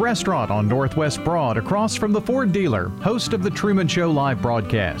 Sylvan Park Restaurant on Northwest Broad, across from the Ford dealer, host of the Truman Show live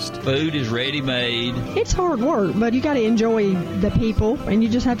broadcast. Food is ready-made. It's hard work, but you got to enjoy the people, and you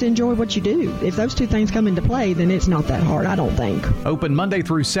just have to enjoy what you do. If those two things come into play, then it's not that hard, I don't think. Open Monday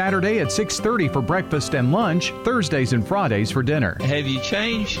through Saturday at 6:30 for breakfast and lunch, Thursdays and Fridays for dinner. Have you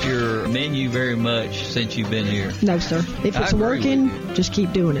changed your menu very much since you've been here? No, sir. If it's working, just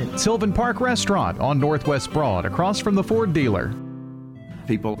keep doing it. Sylvan Park Restaurant on Northwest Broad, across from the Ford dealer.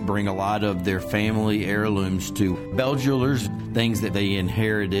 People bring a lot of their family heirlooms to Bell Jewelers, things that they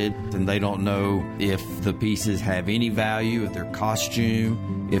inherited, and they don't know if the pieces have any value, if they're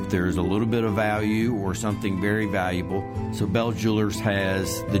costume, if there's a little bit of value or something very valuable. So Bell Jewelers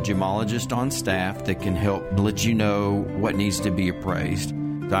has the gemologist on staff that can help let you know what needs to be appraised.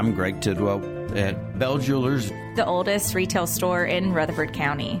 I'm Greg Tidwell at Bell Jewelers, the oldest retail store in Rutherford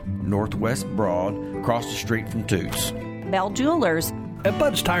County. Northwest Broad, across the street from Toots. Bell Jewelers, At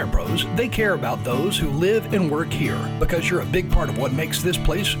Bud's Tire Pros, they care about those who live and work here because you're a big part of what makes this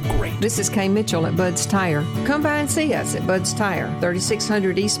place great. This is Kay Mitchell at Bud's Tire. Come by and see us at Bud's Tire,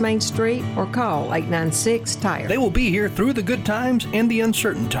 3600 East Main Street, or call 896-TIRE. They will be here through the good times and the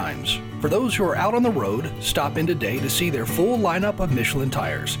uncertain times. For those who are out on the road, stop in today to see their full lineup of Michelin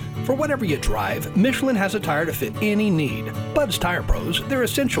tires. For whatever you drive, Michelin has a tire to fit any need. Bud's Tire Pros, they're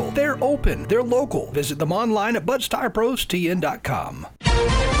essential, they're open, they're local. Visit them online at budstirepros.tn.com.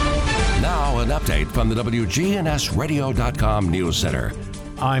 Now an update from the WGNSradio.com News Center.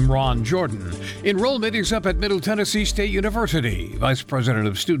 I'm Ron Jordan. Enrollment is up at Middle Tennessee State University. Vice President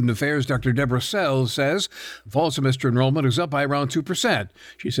of Student Affairs, Dr. Deborah Sells, says fall semester enrollment is up by around 2%.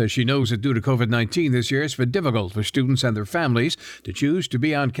 She says she knows that due to COVID-19 this year, it's been difficult for students and their families to choose to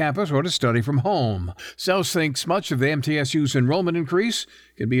be on campus or to study from home. Sells thinks much of the MTSU's enrollment increase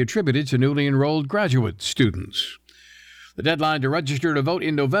can be attributed to newly enrolled graduate students. The deadline to register to vote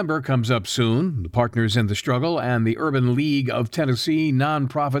in November comes up soon. The Partners in the Struggle and the Urban League of Tennessee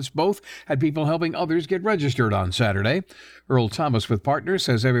nonprofits both had people helping others get registered on Saturday. Earl Thomas with Partners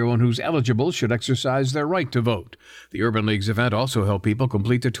says everyone who's eligible should exercise their right to vote. The Urban League's event also helped people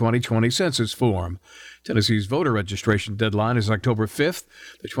complete the 2020 census form. Tennessee's voter registration deadline is October 5th.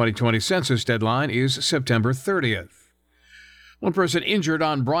 The 2020 census deadline is September 30th. One person injured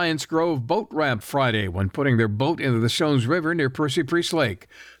on Bryant's Grove boat ramp Friday when putting their boat into the Stones River near Percy Priest Lake.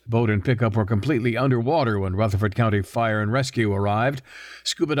 The boat and pickup were completely underwater when Rutherford County Fire and Rescue arrived.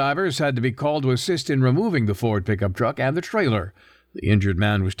 Scuba divers had to be called to assist in removing the Ford pickup truck and the trailer. The injured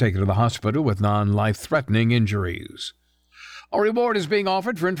man was taken to the hospital with non-life-threatening injuries. A reward is being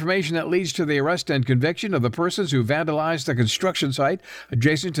offered for information that leads to the arrest and conviction of the persons who vandalized the construction site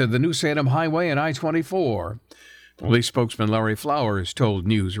adjacent to the New Salem Highway and I-24. Police spokesman Larry Flowers told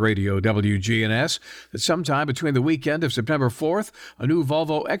News Radio WGNS that sometime between the weekend of September 4th, a new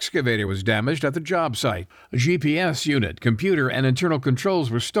Volvo excavator was damaged at the job site. A GPS unit, computer, and internal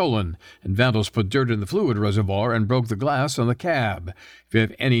controls were stolen, and vandals put dirt in the fluid reservoir and broke the glass on the cab. If you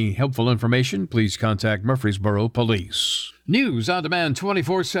have any helpful information, please contact Murfreesboro Police. News on demand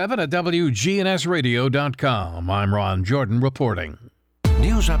 24/7 at WGNSradio.com. I'm Ron Jordan reporting.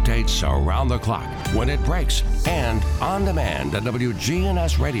 News updates around the clock, when it breaks, and on demand at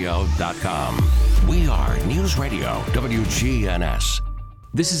WGNSradio.com. We are News Radio WGNS.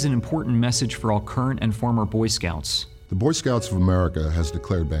 This is an important message for all current and former Boy Scouts. The Boy Scouts of America has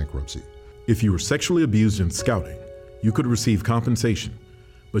declared bankruptcy. If you were sexually abused in scouting, you could receive compensation,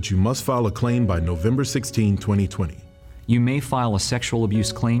 but you must file a claim by November 16, 2020. You may file a sexual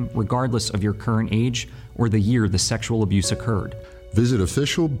abuse claim regardless of your current age or the year the sexual abuse occurred. Visit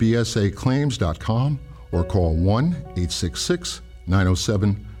officialbsaclaims.com or call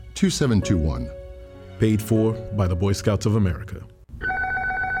 1-866-907-2721. Paid for by the Boy Scouts of America.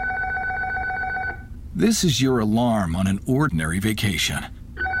 This is your alarm on an ordinary vacation.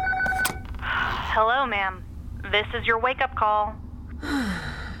 Hello, ma'am. This is your wake-up call.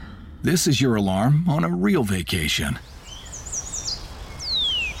 This is your alarm on a real vacation.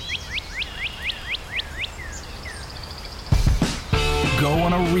 Go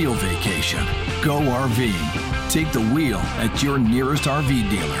on a real vacation. Go RVing. Take the wheel at your nearest RV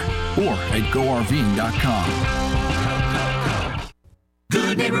dealer or at GoRVing.com.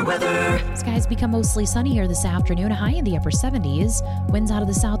 Good neighbor weather. Skies become mostly sunny here this afternoon, a high in the upper 70s. Winds out of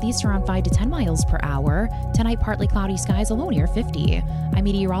the southeast around 5 to 10 miles per hour. Tonight, partly cloudy skies, a low near 50. I'm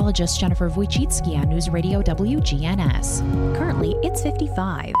meteorologist Jennifer Wojcicki on News Radio WGNS. Currently, it's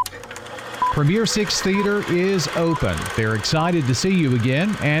 55. Premier Six Theater is open. They're excited to see you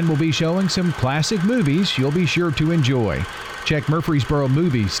again and will be showing some classic movies you'll be sure to enjoy. Check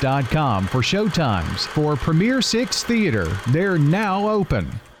MurfreesboroMovies.com for showtimes for Premier Six Theater. They're now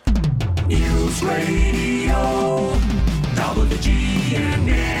open. News Radio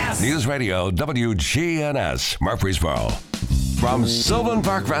WGNS. News Radio WGNS Murfreesboro. From Sylvan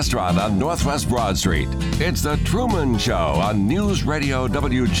Park Restaurant on Northwest Broad Street, it's The Truman Show on News Radio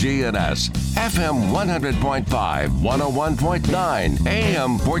WGNS, FM 100.5, 101.9,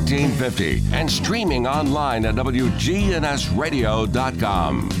 AM 1450, and streaming online at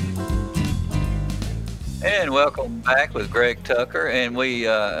WGNSradio.com. And welcome back with Greg Tucker. And we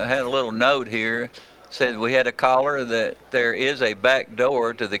had a little note here. Said we had a caller that there is a back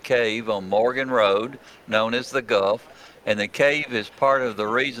door to the cave on Morgan Road, known as the Gulf. And the cave is part of the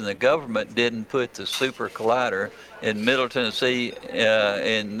reason the government didn't put the Super Collider in Middle Tennessee,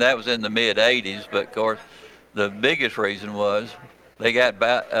 and that was in the mid-'80s. But, of course, the biggest reason was they got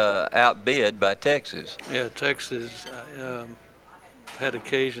outbid by Texas. Yeah, Texas had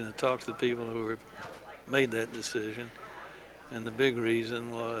occasion to talk to the people who made that decision. And the big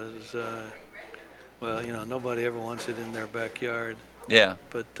reason was, well, you know, nobody ever wants it in their backyard. Yeah.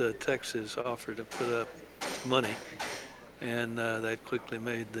 But Texas offered to put up money, and that quickly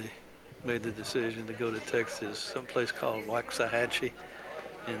made the decision to go to Texas, someplace called Waxahachie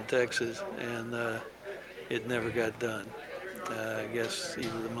in Texas, and it never got done. I guess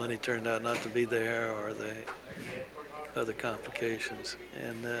either the money turned out not to be there or the other complications.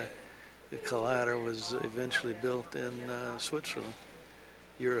 And the Collider was eventually built in Switzerland,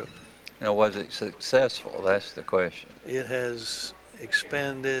 Europe. Now, was it successful? That's the question. It has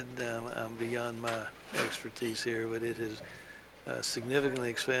expanded. I'm beyond my expertise here, but it has significantly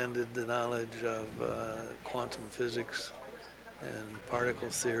expanded the knowledge of quantum physics and particle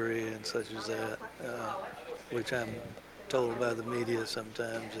theory and such as that, which I'm told by the media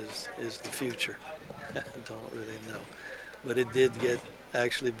sometimes is the future. I don't really know. But it did get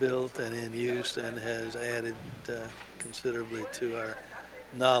actually built and in use and has added considerably to our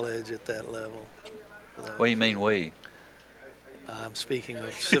knowledge at that level. What do you mean we? I'm speaking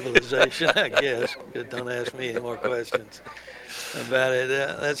of civilization, I guess. Don't ask me any more questions about it.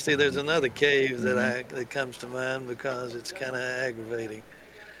 Let's see, there's another cave that comes to mind because it's kind of aggravating.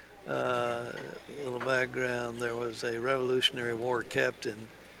 A little background, there was a Revolutionary War captain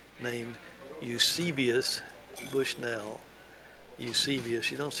named Eusebius Bushnell.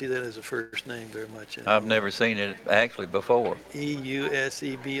 Eusebius, you don't see that as a first name very much anymore. I've never seen it actually before. Eusebius,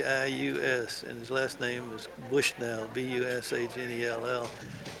 and his last name was Bushnell, Bushnell.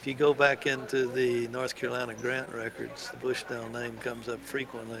 If you go back into the North Carolina grant records, the Bushnell name comes up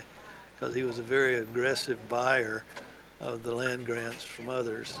frequently because he was a very aggressive buyer of the land grants from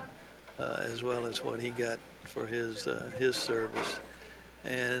others, as well as what he got for his service.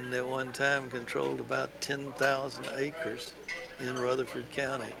 And at one time controlled about 10,000 acres in Rutherford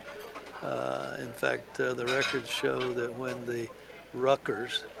County. In fact, the records show that when the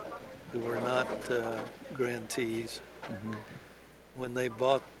Ruckers, who were not grantees, when they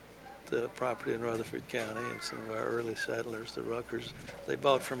bought the property in Rutherford County, and some of our early settlers, the Ruckers, they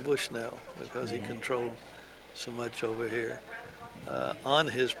bought from Bushnell because he controlled so much over here. On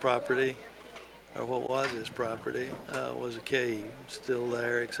his property, or what was his property, was a cave, still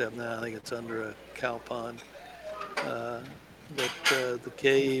there, except now I think it's under a cow pond. But the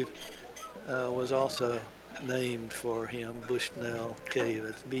cave was also named for him, Bushnell Cave.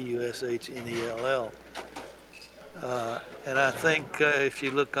 It's Bushnell. And I think if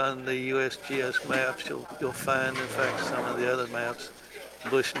you look on the USGS maps, you'll find, in fact, some of the other maps,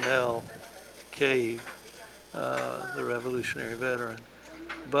 Bushnell Cave, the Revolutionary veteran.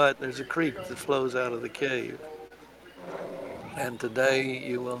 But there's a creek that flows out of the cave. And today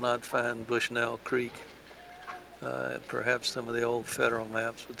you will not find Bushnell Creek. Perhaps some of the old federal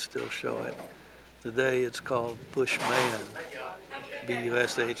maps would still show it. Today it's called Bushman,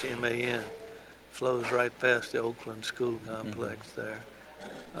 Bushman. Flows right past the Oakland School Complex there.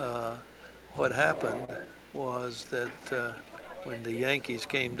 What happened was that when the Yankees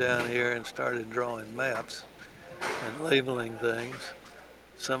came down here and started drawing maps and labeling things,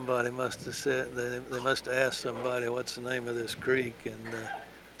 somebody must have said, they must have asked somebody, what's the name of this creek? And the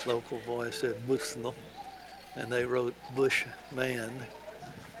local boy said, Bushnell. And they wrote Bushman.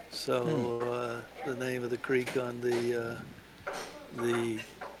 So the name of the creek on the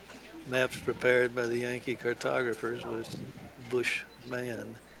maps prepared by the Yankee cartographers was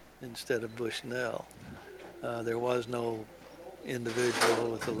Bushman instead of Bushnell. There was no individual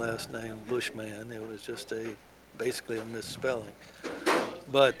with the last name Bushman. It was just basically a misspelling.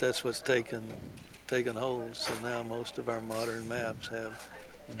 But that's what's taken hold. So now most of our modern maps have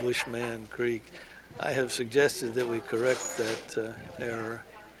Bushman Creek. I have suggested that we correct that error,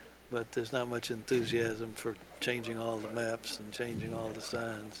 but there's not much enthusiasm for changing all the maps and changing all the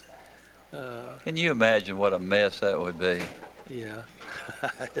signs. Can you imagine what a mess that would be? Yeah,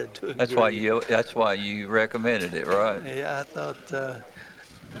 I had to agree. That's why you recommended it, right? Yeah, I thought.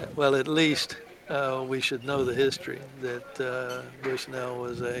 Well, at least we should know the history that Bushnell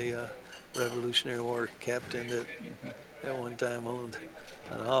was a Revolutionary War captain that at one time owned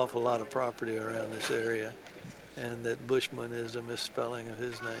an awful lot of property around this area, and that Bushman is a misspelling of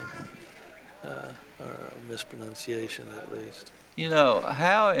his name, or a mispronunciation at least. You know,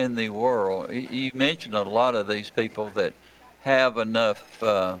 how in the world, you mentioned a lot of these people that have enough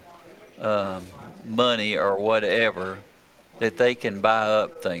money or whatever that they can buy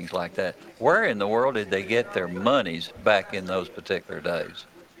up things like that. Where in the world did they get their monies back in those particular days?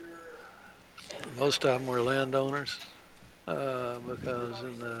 Most of them were landowners, because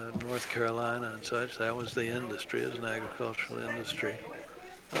in North Carolina and such, that was the industry, as an agricultural industry.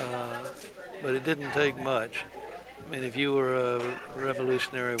 But it didn't take much. mean, if you were a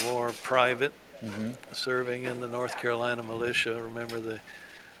Revolutionary War private serving in the North Carolina militia, remember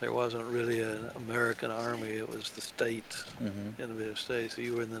there wasn't really an American army, it was the states, individual states. So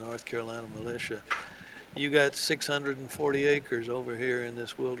you were in the North Carolina militia. You got 640 acres over here in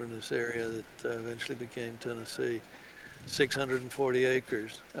this wilderness area that eventually became Tennessee. 640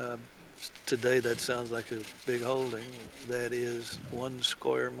 acres. Today that sounds like a big holding. That is 1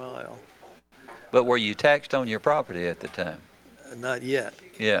 square mile. But were you taxed on your property at the time? Not yet.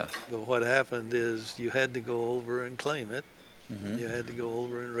 Yeah. But what happened is you had to go over and claim it. You had to go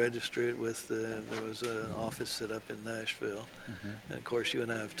over and register it with there was an office set up in Nashville. And of course you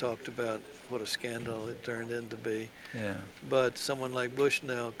and I have talked about what a scandal it turned into be. Yeah. But someone like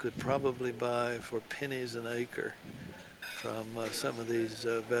Bushnell could probably buy for pennies an acre from some of these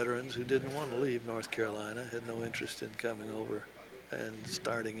veterans who didn't want to leave North Carolina, had no interest in coming over and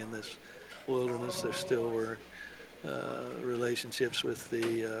starting in this wilderness. There still were relationships with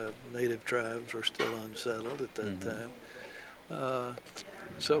the native tribes were still unsettled at that time.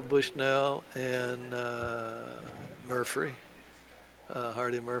 So Bushnell and Murphy,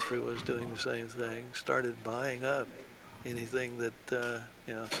 Hardy Murphy was doing the same thing, started buying up anything that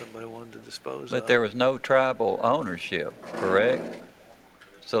somebody wanted to dispose of. But there was no tribal ownership, correct?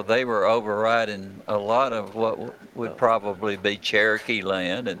 So they were overriding a lot of what would probably be Cherokee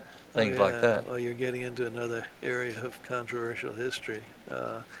land and things like that. Well, you're getting into another area of controversial history.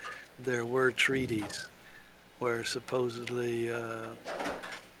 There were treaties where supposedly,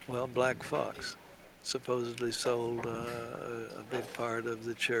 Black Fox supposedly sold a big part of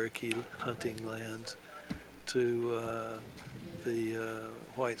the Cherokee hunting lands to the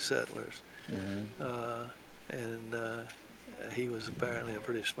white settlers. And he was apparently a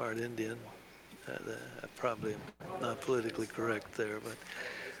pretty smart Indian. Probably not politically correct there,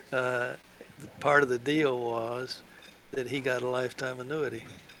 but part of the deal was that he got a lifetime annuity.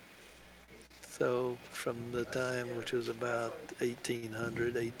 So from the time, which was about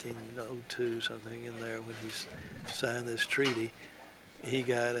 1800, 1802, something in there, when he signed this treaty, he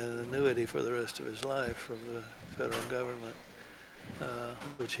got an annuity for the rest of his life from the federal government,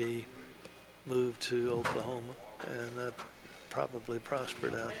 which he moved to Oklahoma and probably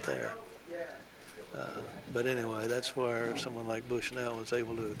prospered out there. But anyway, that's where someone like Bushnell was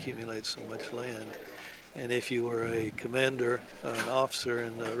able to accumulate so much land. And if you were a commander, an officer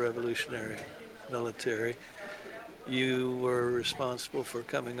in the Revolutionary military, you were responsible for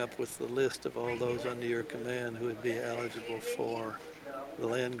coming up with the list of all those under your command who would be eligible for the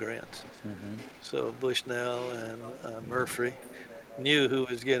land grants. So Bushnell and Murphy knew who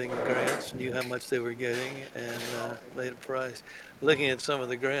was getting the grants, knew how much they were getting, and made a price. Looking at some of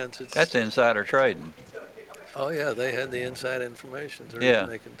the grants, that's insider trading. Oh yeah, they had the inside information. The reason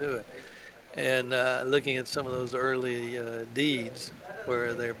they could do it. And looking at some of those early deeds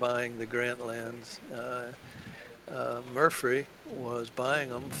where they're buying the grant lands, Murphy was buying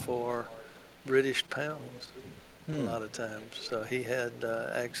them for British pounds a lot of times. So he had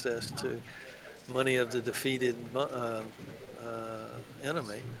access to money of the defeated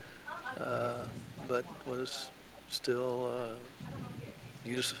enemy, but was still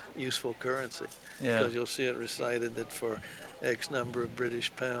useful currency. Because you'll see it recited that for X number of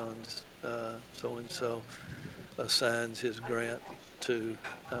British pounds, so-and-so assigns his grant to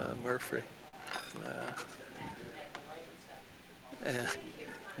Murphy. And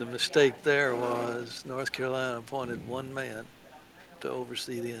the mistake there was North Carolina appointed one man to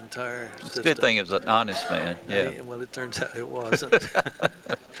oversee the entire system. It's a good thing it was an honest man. Yeah. Well, it turns out it wasn't.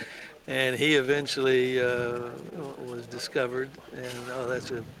 And he eventually was discovered, and that's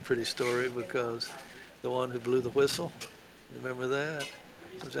a pretty story because the one who blew the whistle, remember that?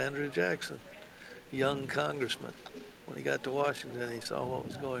 It was Andrew Jackson, young congressman. When he got to Washington, he saw what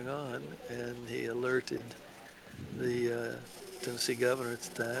was going on, and he alerted the Tennessee governor at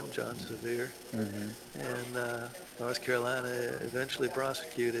the time, John Sevier, and North Carolina eventually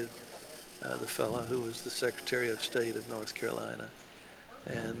prosecuted the fellow who was the Secretary of State of North Carolina.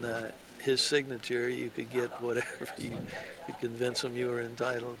 And his signature, you could get whatever you could convince him you were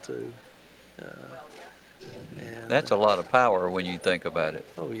entitled to. And that's a lot of power when you think about it.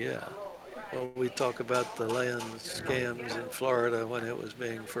 Oh, yeah. Well, we talk about the land scams in Florida when it was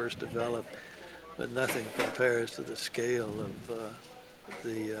being first developed, but nothing compares to the scale of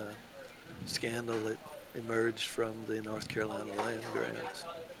the scandal that emerged from the North Carolina land grants.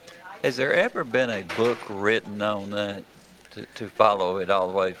 Has there ever been a book written on that to follow it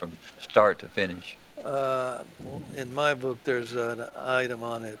all the way from start to finish? In my book, there's an item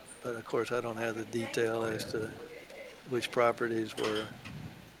on it, but of course I don't have the detail as to which properties were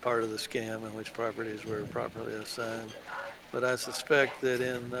part of the scam and which properties were properly assigned. But I suspect that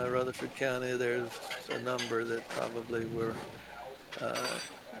in Rutherford County, there's a number that probably were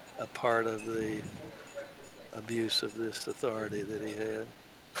a part of the abuse of this authority that he had.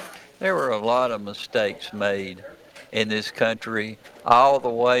 There were a lot of mistakes made in this country, all the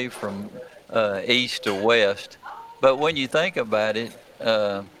way from east to west. But when you think about it,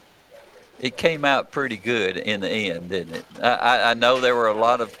 it came out pretty good in the end, didn't it? I know there were a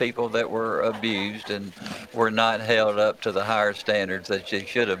lot of people that were abused and were not held up to the higher standards that they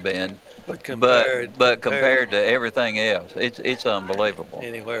should have been. But compared to everything else, it's unbelievable.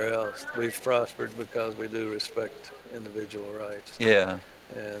 Anywhere else, we've prospered because we do respect individual rights. Yeah.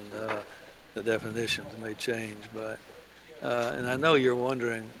 And the definitions may change, but and I know you're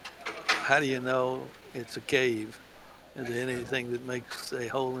wondering, how do you know it's a cave? Is there anything that makes a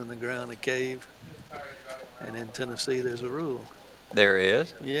hole in the ground a cave? And in Tennessee, there's a rule. There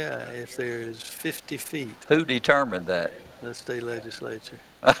is? Yeah, if there's 50 feet. Who determined that? The state legislature.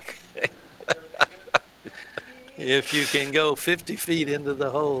 Okay. If you can go 50 feet into the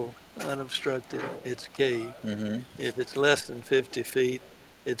hole unobstructed, it's a cave. Mm-hmm. If it's less than 50 feet,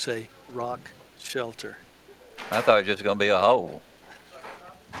 it's a rock shelter. I thought it was just going to be a hole.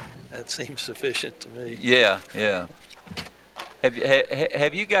 That seems sufficient to me. Yeah.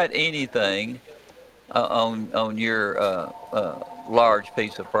 Have you got anything on your large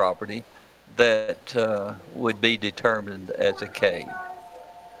piece of property that would be determined as a cave?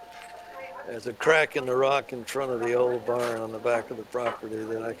 There's a crack in the rock in front of the old barn on the back of the property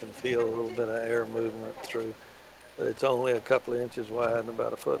that I can feel a little bit of air movement through. But it's only a couple of inches wide and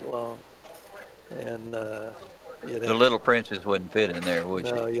about a foot long. And the Little Princess wouldn't fit in there, would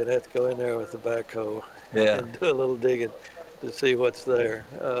you? No, you'd have to go in there with the backhoe and do a little digging to see what's there.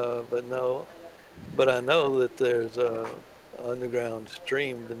 But I know that there's an underground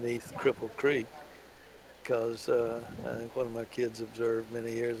stream beneath Cripple Creek, because I think one of my kids observed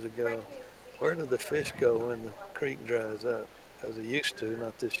many years ago, where do the fish go when the creek dries up? As it used to,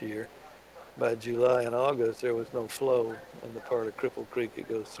 not this year. By July and August, there was no flow in the part of Cripple Creek that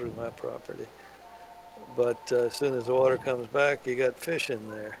goes through my property. But as soon as the water comes back, you got fish in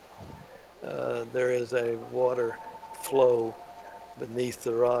there. There is a water flow beneath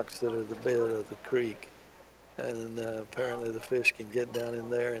the rocks that are the bed of the creek. And apparently the fish can get down in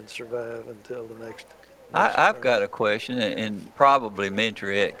there and survive until the next I've got a question, and probably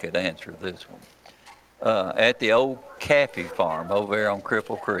Mentoriette could answer this one. At the old Caffey farm over there on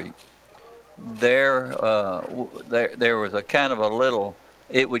Cripple Creek, there was a kind of a little,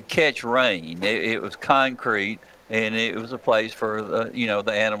 it would catch rain. It was concrete, and it was a place for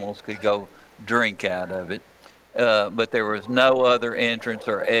the animals could go drink out of it. But there was no other entrance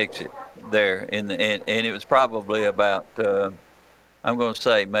or exit there, and it was probably about I'm going to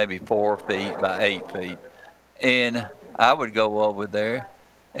say maybe 4 feet by 8 feet. And I would go over there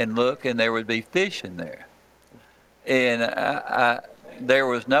and look, and there would be fish in there. And there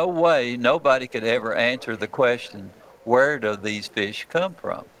was no way nobody could ever answer the question, where do these fish come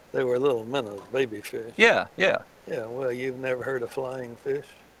from? They were little minnows, baby fish. Yeah. Yeah, well, you've never heard of flying fish?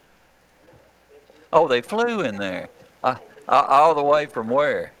 Oh, they flew in there. All the way from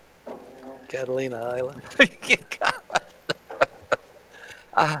where? Catalina Island.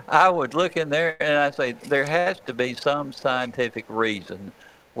 I would look in there and I'd say there has to be some scientific reason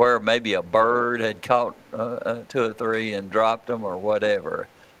where maybe a bird had caught 2 or 3 and dropped them or whatever,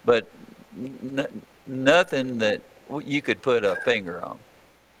 but nothing that you could put a finger on.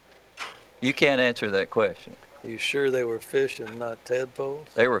 You can't answer that question. Are you sure they were fish and not tadpoles?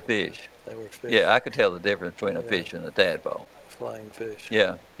 They were fish. They were fish. Yeah, I could tell the difference between a fish and a tadpole. Flying fish.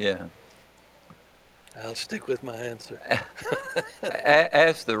 Yeah. I'll stick with my answer.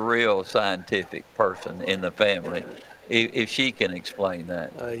 Ask the real scientific person in the family if she can explain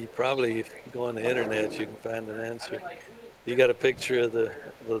that. You probably, if you go on the internet, you can find an answer. You got a picture of the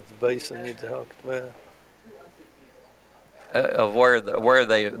basin you talked about? Of where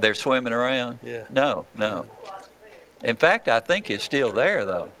they're swimming around? Yeah. No. In fact, I think it's still there,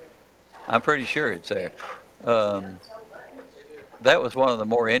 though. I'm pretty sure it's there. That was one of the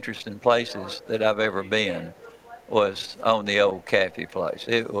more interesting places that I've ever been, was on the old Caffey place.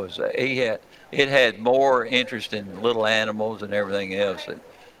 It had more interesting little animals and everything else.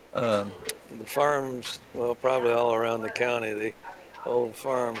 The farms, well, probably all around the county, the old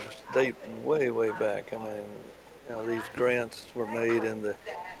farms date way, way back. I mean, these grants were made in the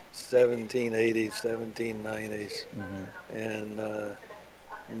 1780s, 1790s,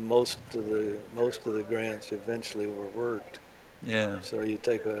 and most of the grants eventually were worked. Yeah. So you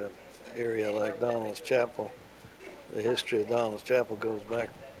take an area like Donald's Chapel. The history of Donald's Chapel goes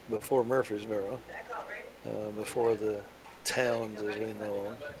back before Murfreesboro, before the towns as we know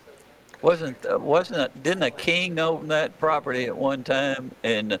them. Didn't a king own that property at one time?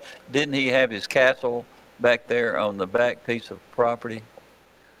 And didn't he have his castle back there on the back piece of property?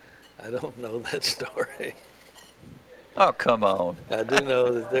 I don't know that story. Oh, come on. I do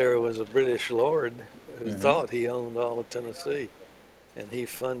know that there was a British lord who thought he owned all of Tennessee, and he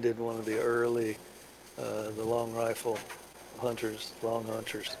funded one of the early, the long rifle hunters, long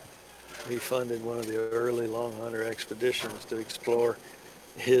hunters. He funded one of the early long hunter expeditions to explore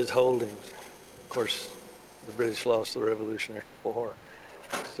his holdings. Of course, the British lost the Revolutionary War,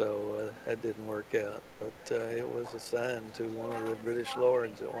 so that didn't work out. But it was assigned to one of the British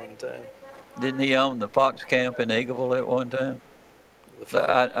lords at one time. Didn't he own the Fox Camp in Eagleville at one time?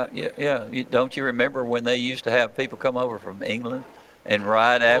 Yeah. Don't you remember when they used to have people come over from England and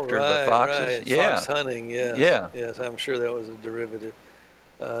ride after the foxes? Right. Yeah. Fox hunting, yes. Yeah. Yes, I'm sure that was a derivative.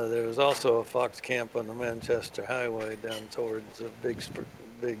 There was also a fox camp on the Manchester Highway down towards Big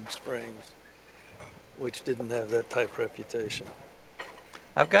Springs, which didn't have that type reputation.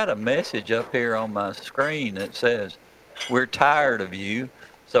 I've got a message up here on my screen that says, "We're tired of you,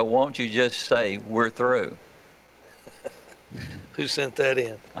 so won't you just say we're through?" Who sent that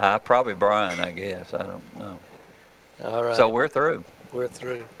in? Probably Brian, I guess. I don't know. All right. So we're through. We're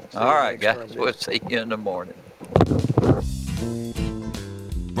through. All right, guys. We'll see you in the morning.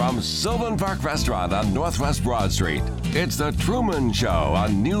 From Sylvan Park Restaurant on Northwest Broad Street, it's The Truman Show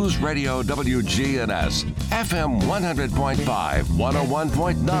on News Radio WGNS, FM 100.5,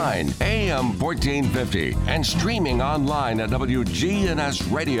 101.9, AM 1450, and streaming online at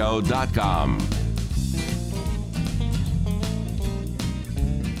WGNSradio.com.